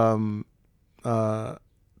about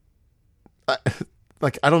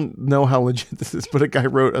like, I don't know how legit this is, but a guy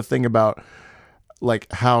wrote a thing about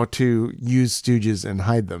like how to use stooges and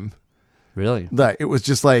hide them. Really? That it was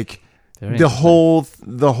just like the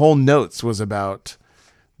whole notes was about,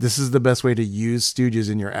 this is the best way to use stooges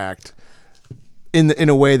in your act in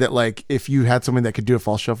a way that, like, if you had someone that could do a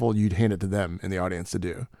false shuffle, you'd hand it to them in the audience to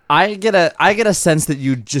do. I get a sense that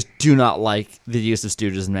you just do not like the use of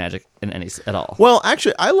stooges in Magic at all. Well,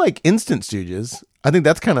 actually, I like instant stooges. I think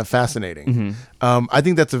that's kind of fascinating. Mm-hmm. I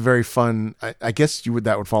think that's a very fun. I guess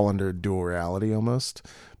that would fall under dual reality almost.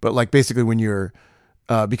 but like basically when you're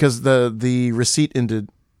because the receipt into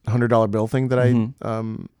 $100 bill thing that I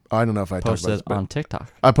don't know if I talked about this, but on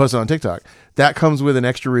TikTok. I posted on TikTok. That comes with an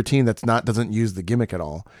extra routine doesn't use the gimmick at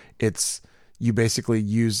all. It's you basically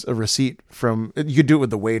use a receipt you could do it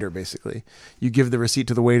with the waiter, basically. You give the receipt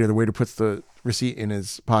to the waiter puts the receipt in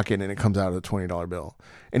his pocket, and it comes out of a $20 bill.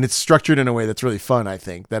 And it's structured in a way that's really fun, I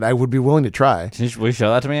think, that I would be willing to try. Will you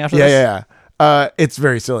show that to me after this? Yeah. It's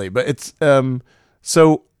very silly, but it's,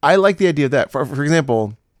 so I like the idea of that. For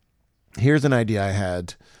example, here's an idea I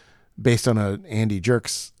had based on a Andy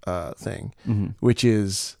Jerks thing, which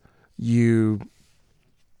is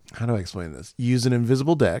how do I explain this? You use an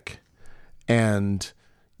invisible deck, and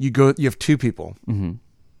you have two people, and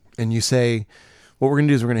you say, what we're going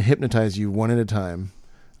to do is we're going to hypnotize you one at a time.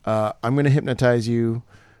 I'm going to hypnotize you,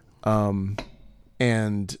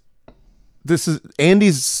 and this is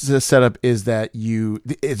Andy's setup is that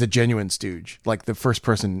it's a genuine stooge. Like the first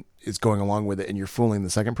person is going along with it, and you're fooling the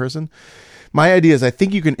second person. My idea is I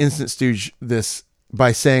think you can instant stooge this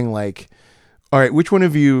by saying like, all right, which one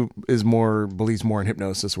of you believes more in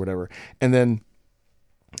hypnosis or whatever, and then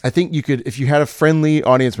I think you could, if you had a friendly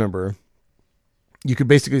audience member, you could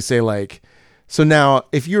basically say like, so now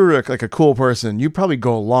if you're like a cool person, you'd probably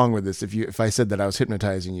go along with this if I said that I was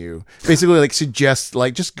hypnotizing you. Basically like suggest,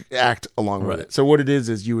 like just act along with it. So what it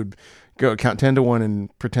is you would go count 10 to 1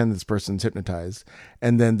 and pretend this person's hypnotized.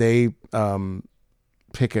 And then they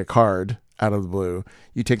pick a card out of the blue.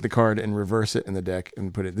 You take the card and reverse it in the deck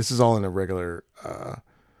and put it, this is all in a regular,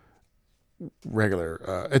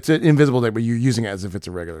 it's an invisible deck, but you're using it as if it's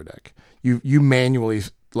a regular deck. You manually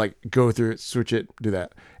like go through it, switch it, do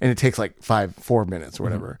that, and it takes like 4 minutes or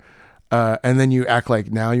whatever. And then you act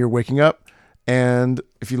like now you're waking up, and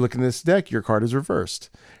if you look in this deck, your card is reversed.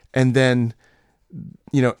 And then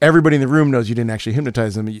everybody in the room knows you didn't actually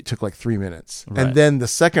hypnotize them. It took like 3 minutes. Right. And then the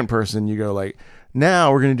second person, you go like,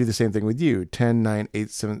 now we're going to do the same thing with you. 10, 9, 8,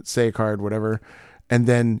 7, say a card, whatever. And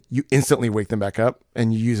then you instantly wake them back up,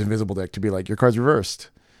 and you use invisible deck to be like, your card's reversed.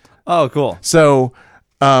 Oh, cool. So,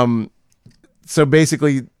 so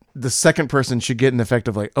basically the second person should get an effect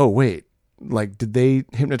of like, oh wait, like did they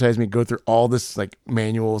hypnotize me? Go through all this like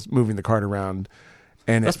manuals, moving the card around,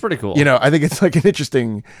 and that's pretty cool. I think it's like an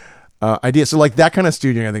interesting idea. So like that kind of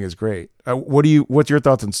stooging, I think is great. What's your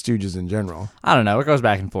thoughts on stooges in general? I don't know. It goes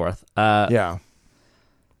back and forth. Yeah,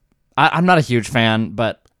 I'm not a huge fan,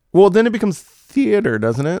 but then it becomes theater,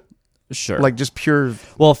 doesn't it? Sure. Like just pure.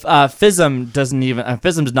 Well, FISM does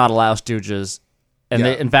not allow stooges, and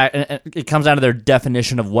they, in fact, it comes down to their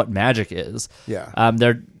definition of what magic is. Yeah.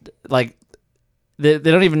 They're like, they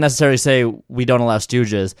don't even necessarily say we don't allow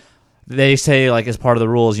stooges. They say like as part of the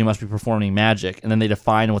rules you must be performing magic, and then they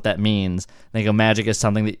define what that means. They go, magic is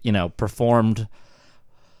something that performed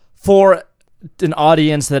for an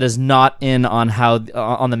audience that is not in on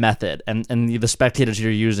on the method, and the spectators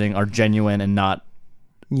you're using are genuine and not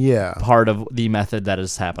part of the method that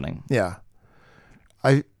is happening.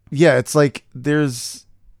 It's like there's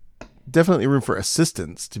definitely room for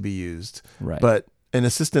assistants to be used, right? But an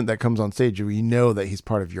assistant that comes on stage, we know that he's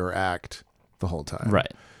part of your act the whole time,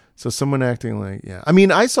 right? So someone acting like, I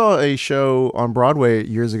mean, I saw a show on Broadway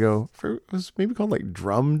years ago, it was maybe called like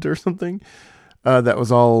Drummed or something, that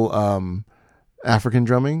was all African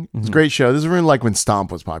drumming. It was a great show. This is really like when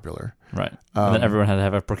Stomp was popular. Right. And then everyone had to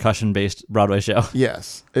have a percussion-based Broadway show.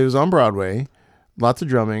 Yes. It was on Broadway, lots of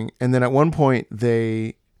drumming. And then at one point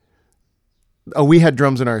we had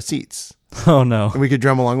drums in our seats. Oh, no. And we could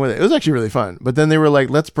drum along with it. It was actually really fun. But then they were like,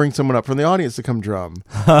 let's bring someone up from the audience to come drum.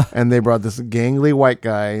 And they brought this gangly white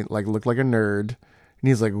guy, like looked like a nerd. And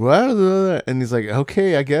he's like, what? And he's like,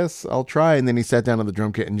 okay, I guess I'll try. And then he sat down on the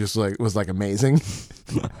drum kit and just like was like amazing.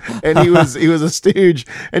 And he was a stooge.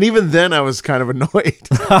 And even then I was kind of annoyed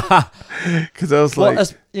because I was like,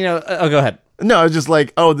 go ahead. No, I was just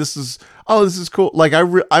like, this is cool. Like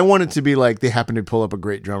I wanted to be like, they happened to pull up a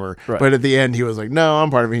great drummer, right. But at the end he was like, no, I'm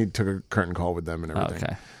part of it. He took a curtain call with them and everything.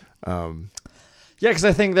 Okay. Yeah, because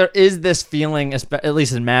I think there is this feeling, at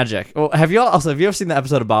least in magic. Well, have you ever seen the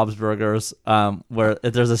episode of Bob's Burgers where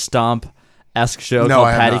there's a Stomp-esque show called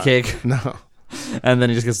Patty Cake? No. And then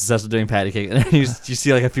he just gets obsessed with doing patty cake. And you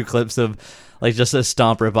see like a few clips of like just a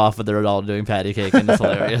Stomp ripoff of they're all doing patty cake, and it's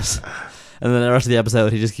hilarious. And then the rest of the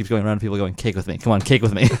episode, he just keeps going around to people going, cake with me. Come on, cake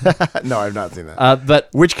with me. No, I've not seen that. But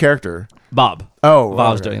which character? Bob. Oh,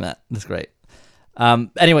 Bob's doing that. That's great.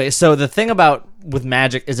 Anyway, so the thing with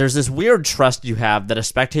Magic is there's this weird trust you have that a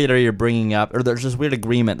spectator you're bringing up, or there's this weird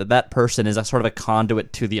agreement that person is a sort of a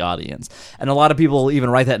conduit to the audience. And a lot of people even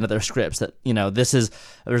write that into their scripts that,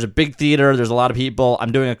 there's a big theater, there's a lot of people,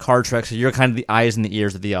 I'm doing a card trick, so you're kind of the eyes and the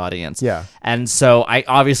ears of the audience. Yeah. And so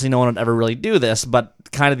obviously no one would ever really do this, but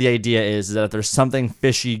kind of the idea is that if there's something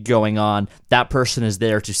fishy going on, that person is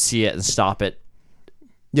there to see it and stop it.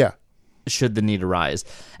 Yeah. Should the need arise.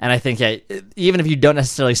 And I think even if you don't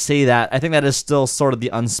necessarily say that, I think that is still sort of the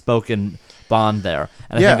unspoken bond there.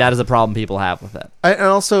 And I think that is a problem people have with it.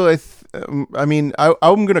 I'm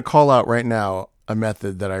going to call out right now a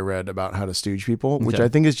method that I read about how to stooge people, which I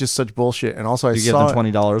think is just such bullshit. And also you give them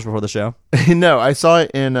 $20 before the show? No, I saw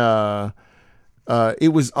it in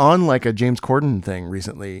it was on like a James Corden thing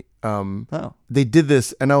recently. They did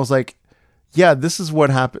this and I was like, yeah, this is what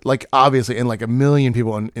happened. Like, obviously, and like a million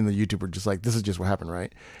people in the YouTube were just like, this is just what happened,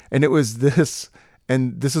 right? And it was this,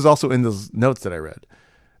 and this is also in those notes that I read.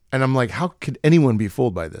 And I'm like, how could anyone be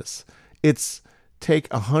fooled by this? It's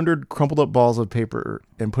take 100 crumpled up balls of paper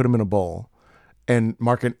and put them in a bowl and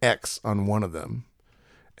mark an X on one of them.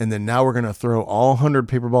 And then now we're going to throw all 100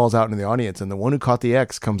 paper balls out into the audience. And the one who caught the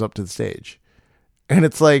X comes up to the stage. And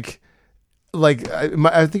it's like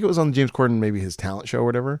I think it was on James Corden, maybe his talent show or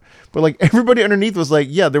whatever. But like everybody underneath was like,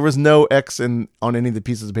 yeah, there was no X on any of the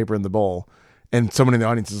pieces of paper in the bowl. And someone in the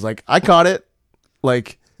audience is like, I caught it.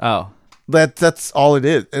 Like, that's all it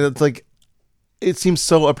is. And it's like, it seems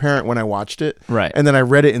so apparent when I watched it. Right. And then I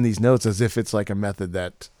read it in these notes as if it's like a method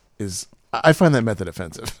that is, I find that method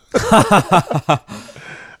offensive.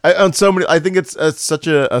 I think it's such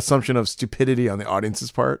a assumption of stupidity on the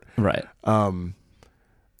audience's part. Right.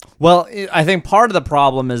 Well, I think part of the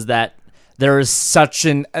problem is that there is such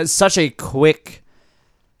a quick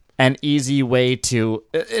and easy way to.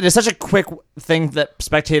 It is such a quick thing that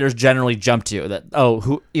spectators generally jump to. That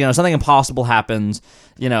something impossible happens.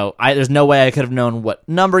 There's no way I could have known what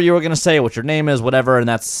number you were going to say, what your name is, whatever, and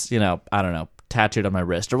that's I don't know, tattooed on my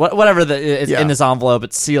wrist or whatever. It's in this envelope.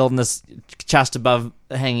 It's sealed in this chest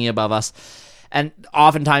hanging above us. And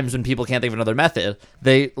oftentimes when people can't think of another method,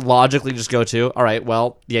 they logically just go to, all right,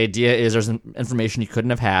 well, the idea is there's information you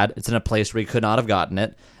couldn't have had. It's in a place where he could not have gotten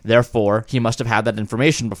it. Therefore, he must have had that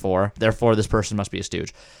information before. Therefore, this person must be a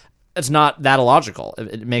stooge. It's not that illogical.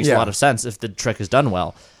 It makes a lot of sense if the trick is done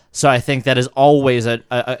well. So I think that is always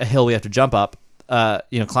a hill we have to jump up,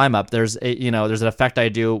 climb up. There's an effect I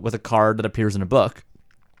do with a card that appears in a book.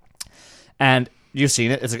 And you've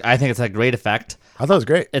seen it. I think it's a great effect. I thought it was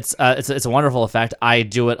great. It's a wonderful effect. I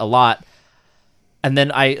do it a lot. And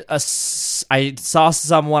then I saw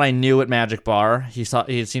someone I knew at Magic Bar. He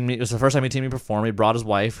had seen me. It was the first time he'd seen me perform. He brought his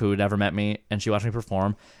wife, who had never met me, and she watched me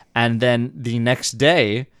perform. And then the next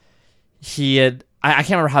day, I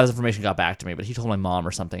can't remember how this information got back to me, but he told my mom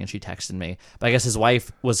or something, and she texted me. But I guess his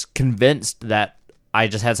wife was convinced that I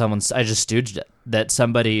just stooged it. That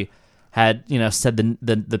somebody had said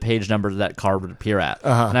the page number that card would appear at,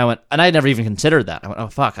 and I went, and I had never even considered that. I went, oh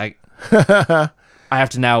fuck, I have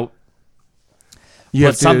to now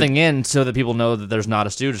put something in so that people know that there's not a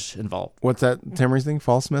stooge involved. What's that Tammy's thing?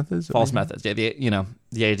 False methods. False methods. Yeah,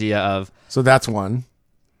 the idea of. So that's one.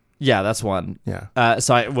 Yeah, that's one. Yeah.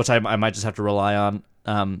 Which I might just have to rely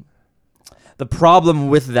on. The problem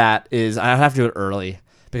with that is I have to do it early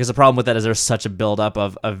because the problem with that is there's such a buildup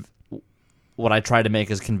of what I try to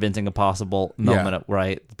make as convincing a possible moment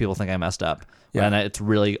where people think I messed up. Yeah. And it's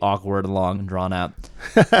really awkward and long and drawn out.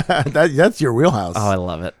 That's your wheelhouse. Oh, I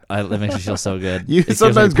love it. It makes me feel so good. You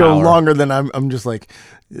sometimes go longer than I'm just like,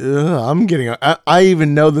 I'm getting, I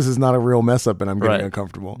even know this is not a real mess up and I'm getting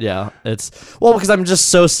uncomfortable. Yeah. Because I'm just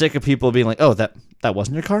so sick of people being like, oh, that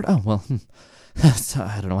wasn't your card? Oh, well,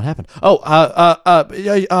 I don't know what happened. Oh,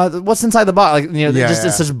 what's inside the box?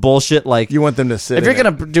 It's such bullshit. Like, you want them to sit. If you're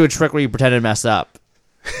gonna do a trick where you pretend to mess up,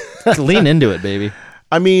 lean into it, baby.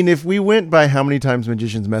 I mean, if we went by how many times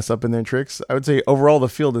magicians mess up in their tricks, I would say overall the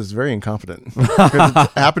field is very incompetent because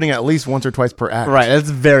it's happening at least once or twice per act. Right, that's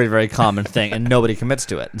a very, very common thing, and nobody commits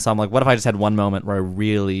to it. And so I'm like, what if I just had one moment where I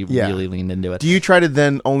really, really leaned into it? Do you try to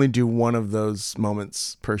then only do one of those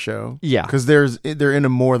moments per show? Yeah, because they're into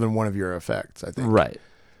more than one of your effects, I think. Right.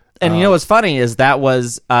 And what's funny is that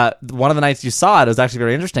was one of the nights you saw it. It was actually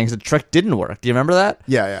very interesting because the trick didn't work. Do you remember that?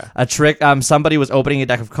 Yeah. A trick. Somebody was opening a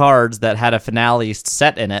deck of cards that had a finale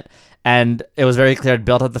set in it, and it was very clear. It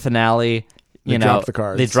built up the finale. Dropped the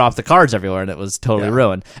cards. They dropped the cards everywhere, and it was totally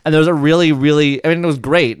ruined. And there was a really, really. I mean, it was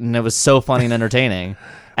great, and it was so funny and entertaining.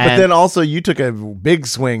 But then also, you took a big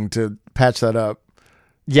swing to patch that up.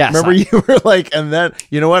 Yes. Remember, you were like, and then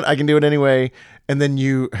you know what? I can do it anyway. And then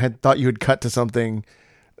you had thought you had cut to something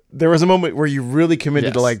there was a moment where you really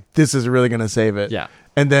committed to Yes. like, this is really going to save it. Yeah.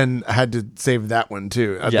 And then I had to save that one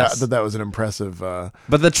too. Yes. That was an impressive. But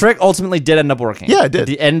the trick ultimately did end up working. Yeah, it did. At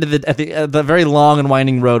the end of the very long and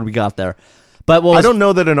winding road we got there. But I don't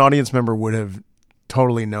know that an audience member would have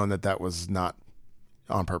totally known that was not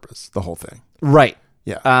on purpose. The whole thing. Right.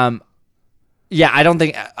 Yeah. Yeah, I don't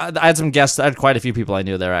think I had some guests. I had quite a few people I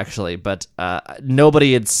knew there actually, but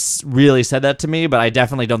nobody had really said that to me. But I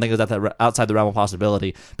definitely don't think it was outside the realm of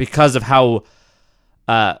possibility because of how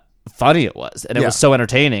funny it was, and it was so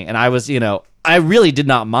entertaining. And I was, I really did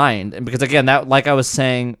not mind, and because again, that like I was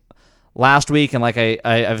saying last week, and like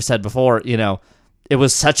I've said before, it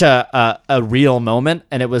was such a real moment,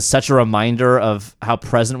 and it was such a reminder of how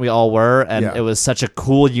present we all were, and it was such a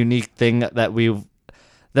cool, unique thing that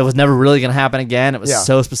was never really going to happen again. It was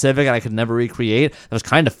so specific, and I could never recreate. It was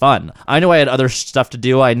kind of fun. I knew I had other stuff to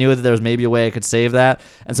do. I knew that there was maybe a way I could save that,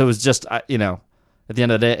 and so it was just, at the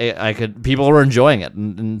end of the day, people were enjoying it,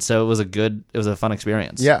 and so it was a fun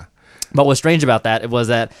experience. Yeah. But what's strange about that, it was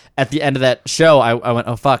that at the end of that show, I went,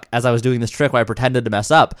 oh fuck, as I was doing this trick where I pretended to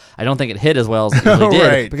mess up, I don't think it hit as well as it usually did.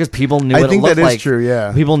 Right. Because people knew I what think it looked that like. is true,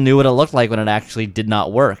 yeah. People knew what it looked like when it actually did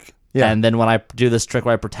not work. Yeah. And then when I do this trick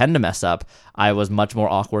where I pretend to mess up, I was much more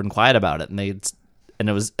awkward and quiet about it. And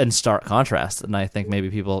it was in stark contrast. And I think maybe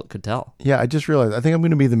people could tell. Yeah, I just realized. I think I'm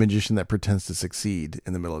going to be the magician that pretends to succeed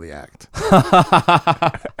in the middle of the act.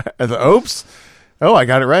 I thought, oops. Oh, I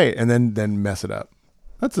got it right. And then mess it up.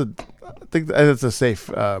 I think that's a safe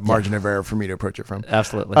margin of error for me to approach it from.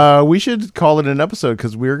 Absolutely. We should call it an episode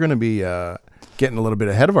because we're going to be getting a little bit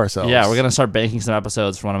ahead of ourselves. Yeah, we're going to start banking some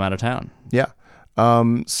episodes for when I'm out of town. Yeah.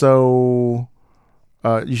 So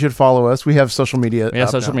you should follow us. We have social media. We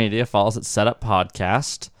have social media. Follow us at Setup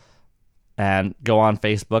Podcast. And go on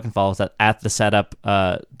Facebook and follow us at the Setup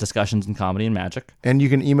Discussions in Comedy and Magic. And you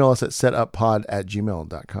can email us at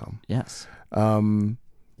setuppod@gmail.com. Yes.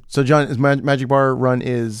 So, John, is Magic Bar run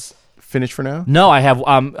is finished for now? No, I have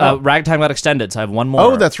Ragtime got extended, so I have one more.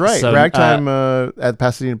 Oh, that's right. So, Ragtime at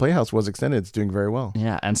Pasadena Playhouse was extended. It's doing very well.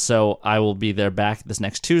 Yeah, and so I will be there back this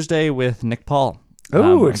next Tuesday with Nick Paul.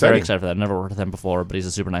 Oh, I'm exciting. very excited for that. I've never worked with him before, but he's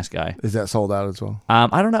a super nice guy. Is that sold out as well?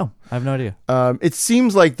 I don't know. I have no idea. It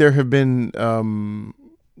seems like there have been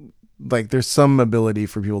like there's some ability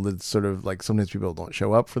for people that sort of like sometimes people don't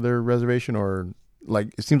show up for their reservation, or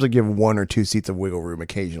like it seems like you have 1 or 2 seats of wiggle room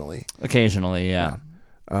occasionally. Occasionally, yeah.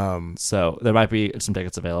 So there might be some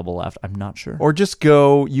tickets available left. I'm not sure. Or just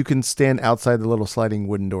go. You can stand outside the little sliding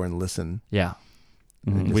wooden door and listen. Yeah.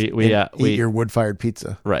 And We eat your wood-fired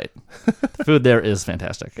pizza. Right. The food there is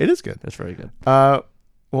fantastic. It is good. It's very good. Well,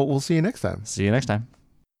 we'll see you next time. See you next time.